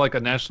have gone to like a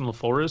national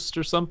forest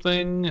or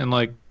something and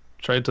like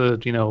tried to,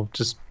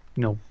 just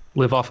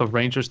live off of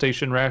ranger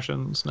station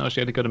rations. No, she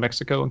had to go to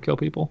Mexico and kill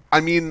people. I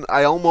mean,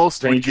 I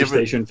almost would Ranger give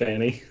Station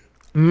Fanny.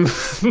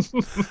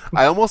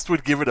 I almost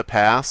would give it a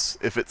pass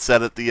if it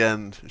said at the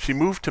end, she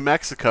moved to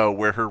Mexico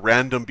where her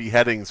random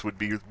beheadings would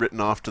be written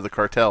off to the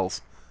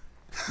cartels.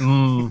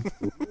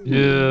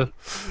 Yeah.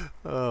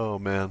 Oh,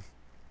 man.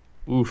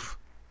 Oof.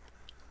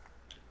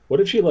 What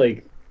if she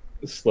like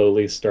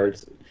slowly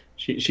starts?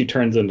 She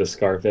turns into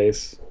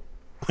Scarface.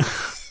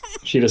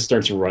 She just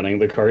starts running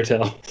the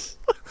cartels.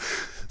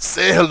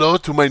 Say hello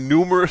to my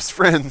numerous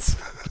friends.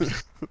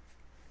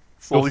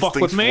 All these fuck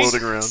things with me.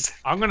 floating around.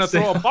 I'm gonna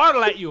throw a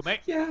bottle at you, mate.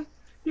 Yeah,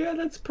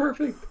 that's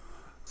perfect.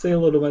 Say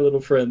hello to my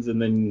little friends,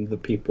 and then the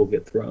people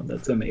get thrown.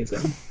 That's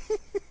amazing.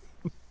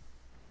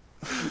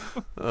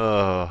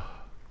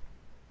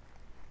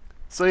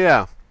 So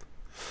yeah,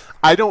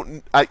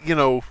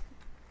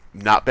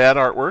 not bad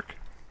artwork.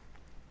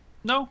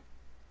 No.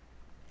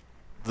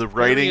 The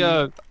writing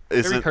very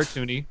isn't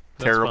cartoony.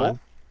 That's terrible. fine.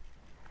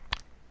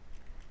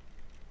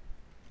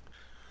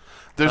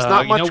 There's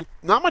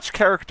not much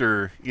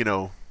character,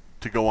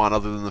 to go on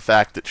other than the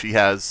fact that she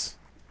has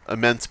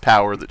immense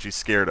power that she's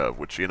scared of,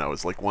 which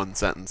is like one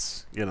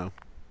sentence.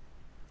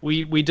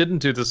 We didn't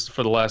do this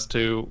for the last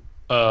two.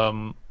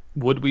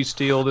 Would we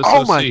steal this?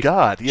 Oh OC? my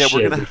god! Yeah,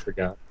 Shit,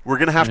 we're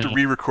gonna have to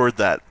re-record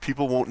that.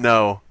 People won't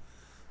know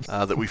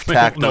that we've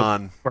tacked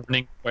on.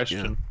 Burning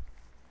question. Yeah.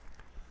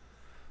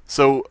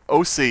 So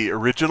OC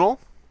original.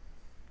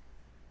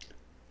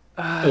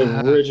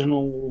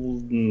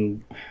 Original.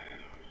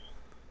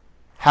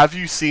 Have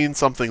you seen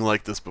something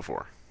like this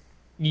before?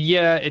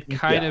 Yeah, it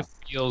kind of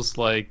feels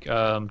like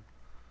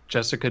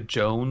Jessica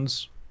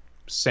Jones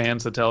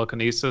sans the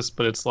telekinesis,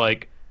 but it's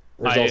like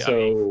There's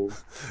also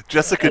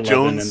Jessica 11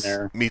 Jones in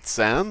there. meets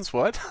Sans.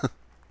 What?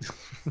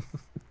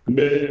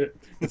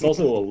 It's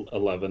also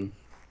 11.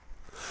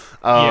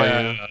 Oh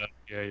yeah,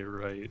 you're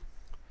right.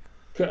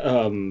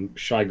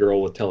 Shy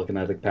girl with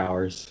telekinetic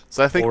powers.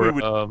 So I think we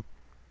would.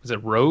 Is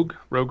it Rogue?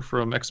 Rogue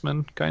from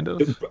X-Men, kind of?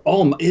 It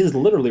is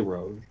literally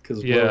Rogue,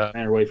 because Rogue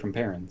ran away from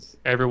parents.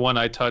 Everyone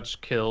I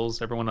touch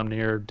kills, everyone I'm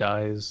near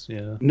dies,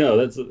 yeah.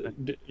 No,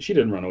 she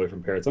didn't run away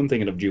from parents. I'm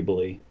thinking of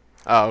Jubilee.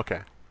 Oh,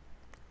 okay.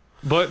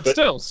 But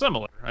still,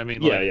 similar. I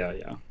mean,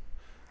 yeah.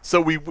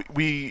 So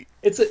we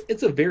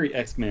It's a very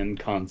X-Men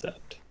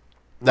concept.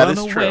 That Run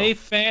is true. away,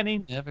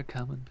 Fanny, never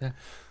coming back.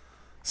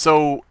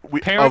 So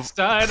Parents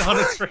died on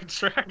a train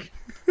track.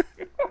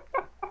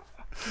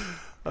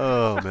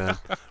 Oh man,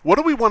 what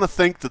do we want to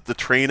think that the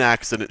train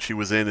accident she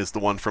was in is the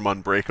one from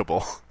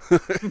Unbreakable?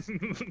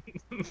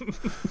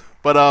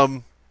 But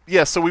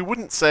yeah. So we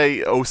wouldn't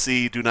say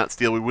OC, Do Not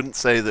Steal. We wouldn't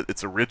say that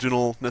it's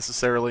original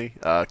necessarily.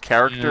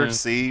 Character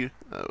C.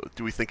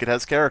 Do we think it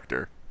has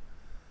character?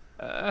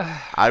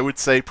 I would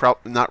say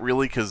not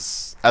really,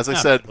 because as I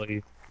said,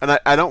 really. And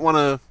I don't want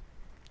to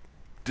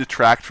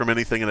detract from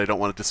anything, and I don't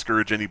want to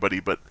discourage anybody,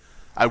 but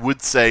I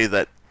would say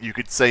that you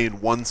could say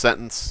in one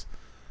sentence,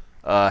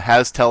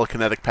 has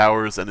telekinetic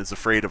powers and is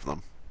afraid of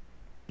them.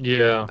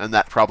 Yeah. And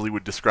that probably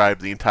would describe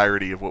the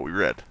entirety of what we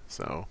read.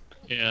 So.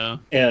 Yeah.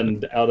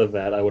 And out of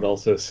that, I would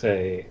also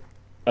say,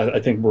 I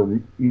think we're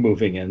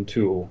moving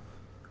into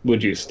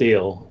Would You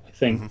Steal? I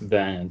think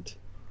that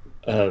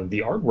the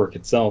artwork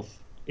itself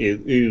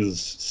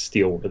is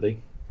steal-worthy.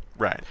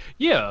 Right.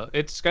 Yeah,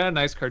 it's got a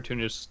nice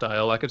cartoonish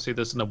style. I could see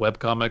this in a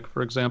webcomic,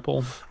 for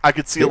example. I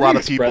could see Very a lot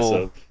of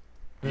expressive.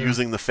 people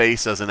using the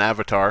face as an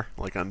avatar,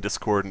 like on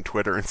Discord and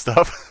Twitter and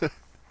stuff.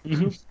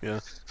 Yeah.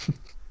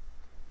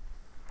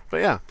 But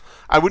yeah,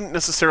 I wouldn't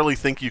necessarily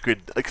think you could,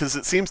 because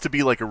it seems to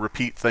be like a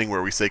repeat thing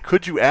where we say,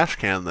 could you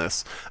ashcan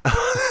this?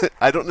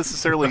 I don't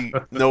necessarily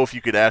know if you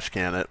could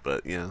ashcan it,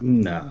 but yeah.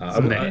 No, I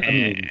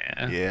mean,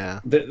 Yeah.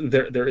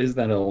 there is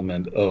that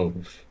element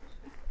of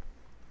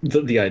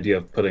the idea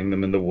of putting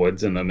them in the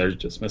woods and then there's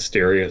just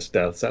mysterious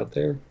deaths out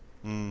there.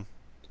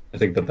 I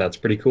think that's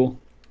pretty cool.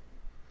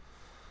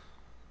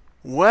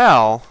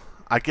 Well,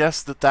 I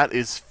guess that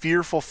is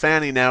Fearful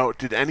Fanny. Now,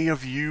 did any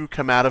of you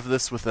come out of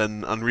this with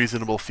an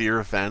unreasonable fear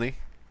of Fanny?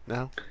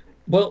 No?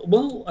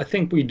 Well, I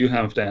think we do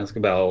have to ask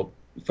about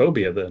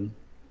phobia then.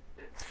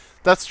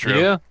 That's true.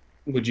 Yeah.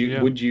 Would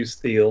you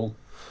steal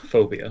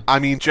phobia? I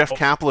mean, Jeff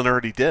Kaplan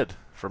already did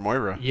for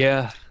Moira.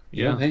 Yeah.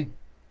 Yeah. Hey.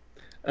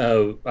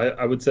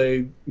 I would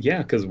say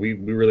yeah, because we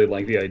really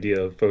like the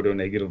idea of photo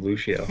negative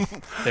Lucio.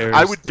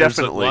 There's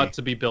a lot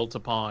to be built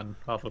upon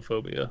off of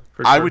phobia.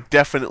 For sure. I would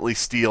definitely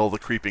steal the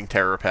creeping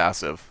terror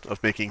passive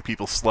of making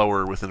people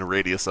slower within a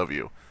radius of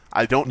you.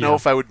 I don't know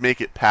if I would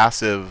make it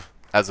passive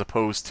as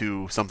opposed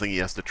to something he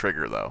has to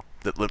trigger though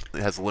that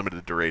has a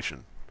limited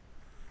duration.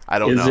 I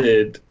don't know.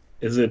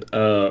 Is it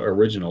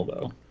original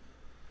though?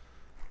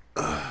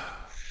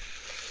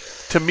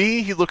 To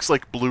me, he looks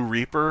like Blue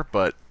Reaper,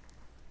 but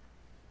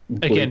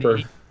again,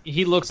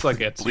 he looks like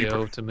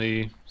Ezio to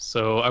me.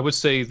 So I would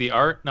say the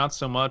art not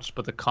so much,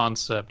 but the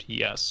concept,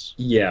 yes.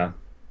 Yeah.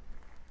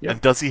 And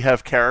does he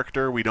have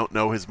character? We don't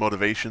know his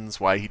motivations,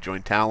 why he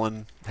joined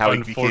Talon, how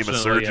he became a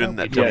surgeon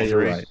at Double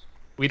 3. Right.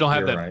 We don't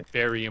have that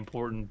very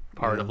important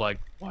part of like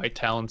why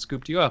Talon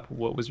scooped you up.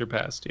 What was your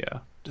past? Yeah.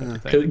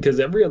 Because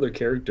every other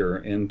character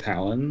in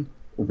Talon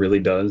really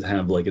does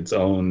have like its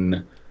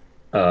own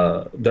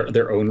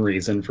their own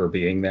reason for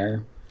being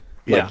there.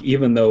 Like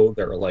even though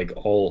they're like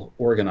all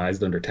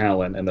organized under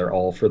Talon and they're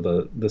all for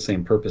the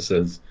same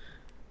purposes,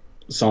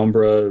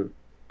 Sombra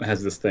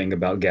has this thing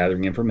about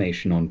gathering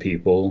information on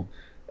people.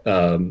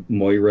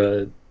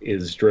 Moira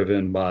is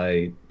driven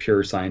by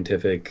pure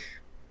scientific,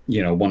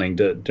 wanting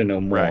to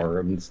know more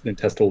and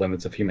test the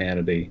limits of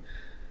humanity.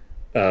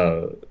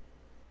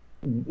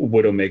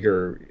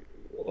 Widowmaker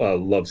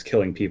loves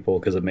killing people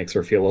because it makes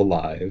her feel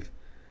alive.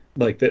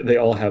 Like they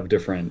all have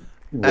different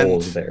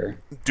roles there.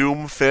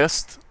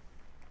 Doomfist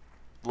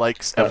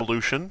likes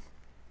evolution.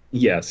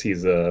 Yes,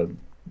 he's a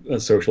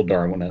social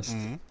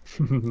Darwinist.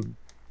 And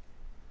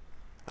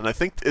I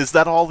think, is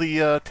that all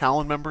the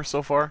Talon members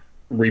so far?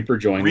 Reaper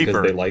joined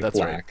because they like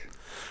black. Right.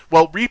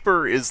 Well,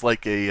 Reaper is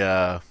like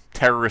a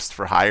terrorist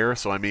for hire,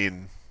 so I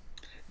mean...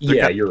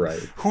 Yeah, you're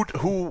right.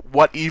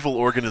 What evil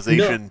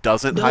organization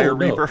doesn't hire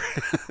Reaper?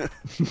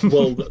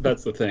 Well,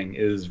 that's the thing,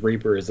 is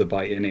Reaper is a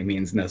by any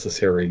means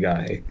necessary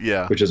guy.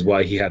 Yeah. Which is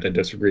why he had a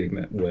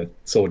disagreement with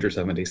Soldier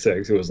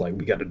 76, who was like,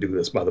 we got to do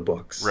this by the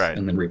books. Right.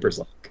 And then Reaper's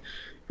like,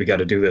 we got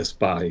to do this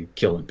by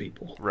killing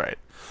people. Right.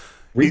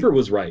 Reaper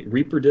was right.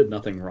 Reaper did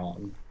nothing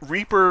wrong.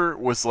 Reaper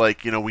was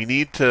like, we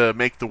need to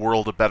make the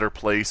world a better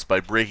place by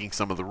breaking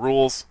some of the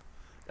rules.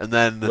 And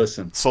then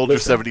Soldier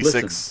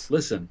 76...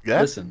 Listen.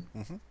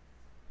 Mm-hmm.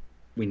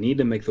 We need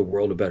to make the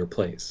world a better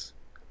place.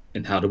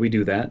 And how do we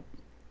do that?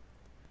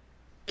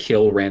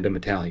 Kill random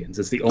Italians.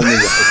 It's the only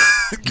way.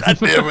 God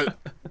damn it.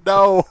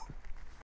 No.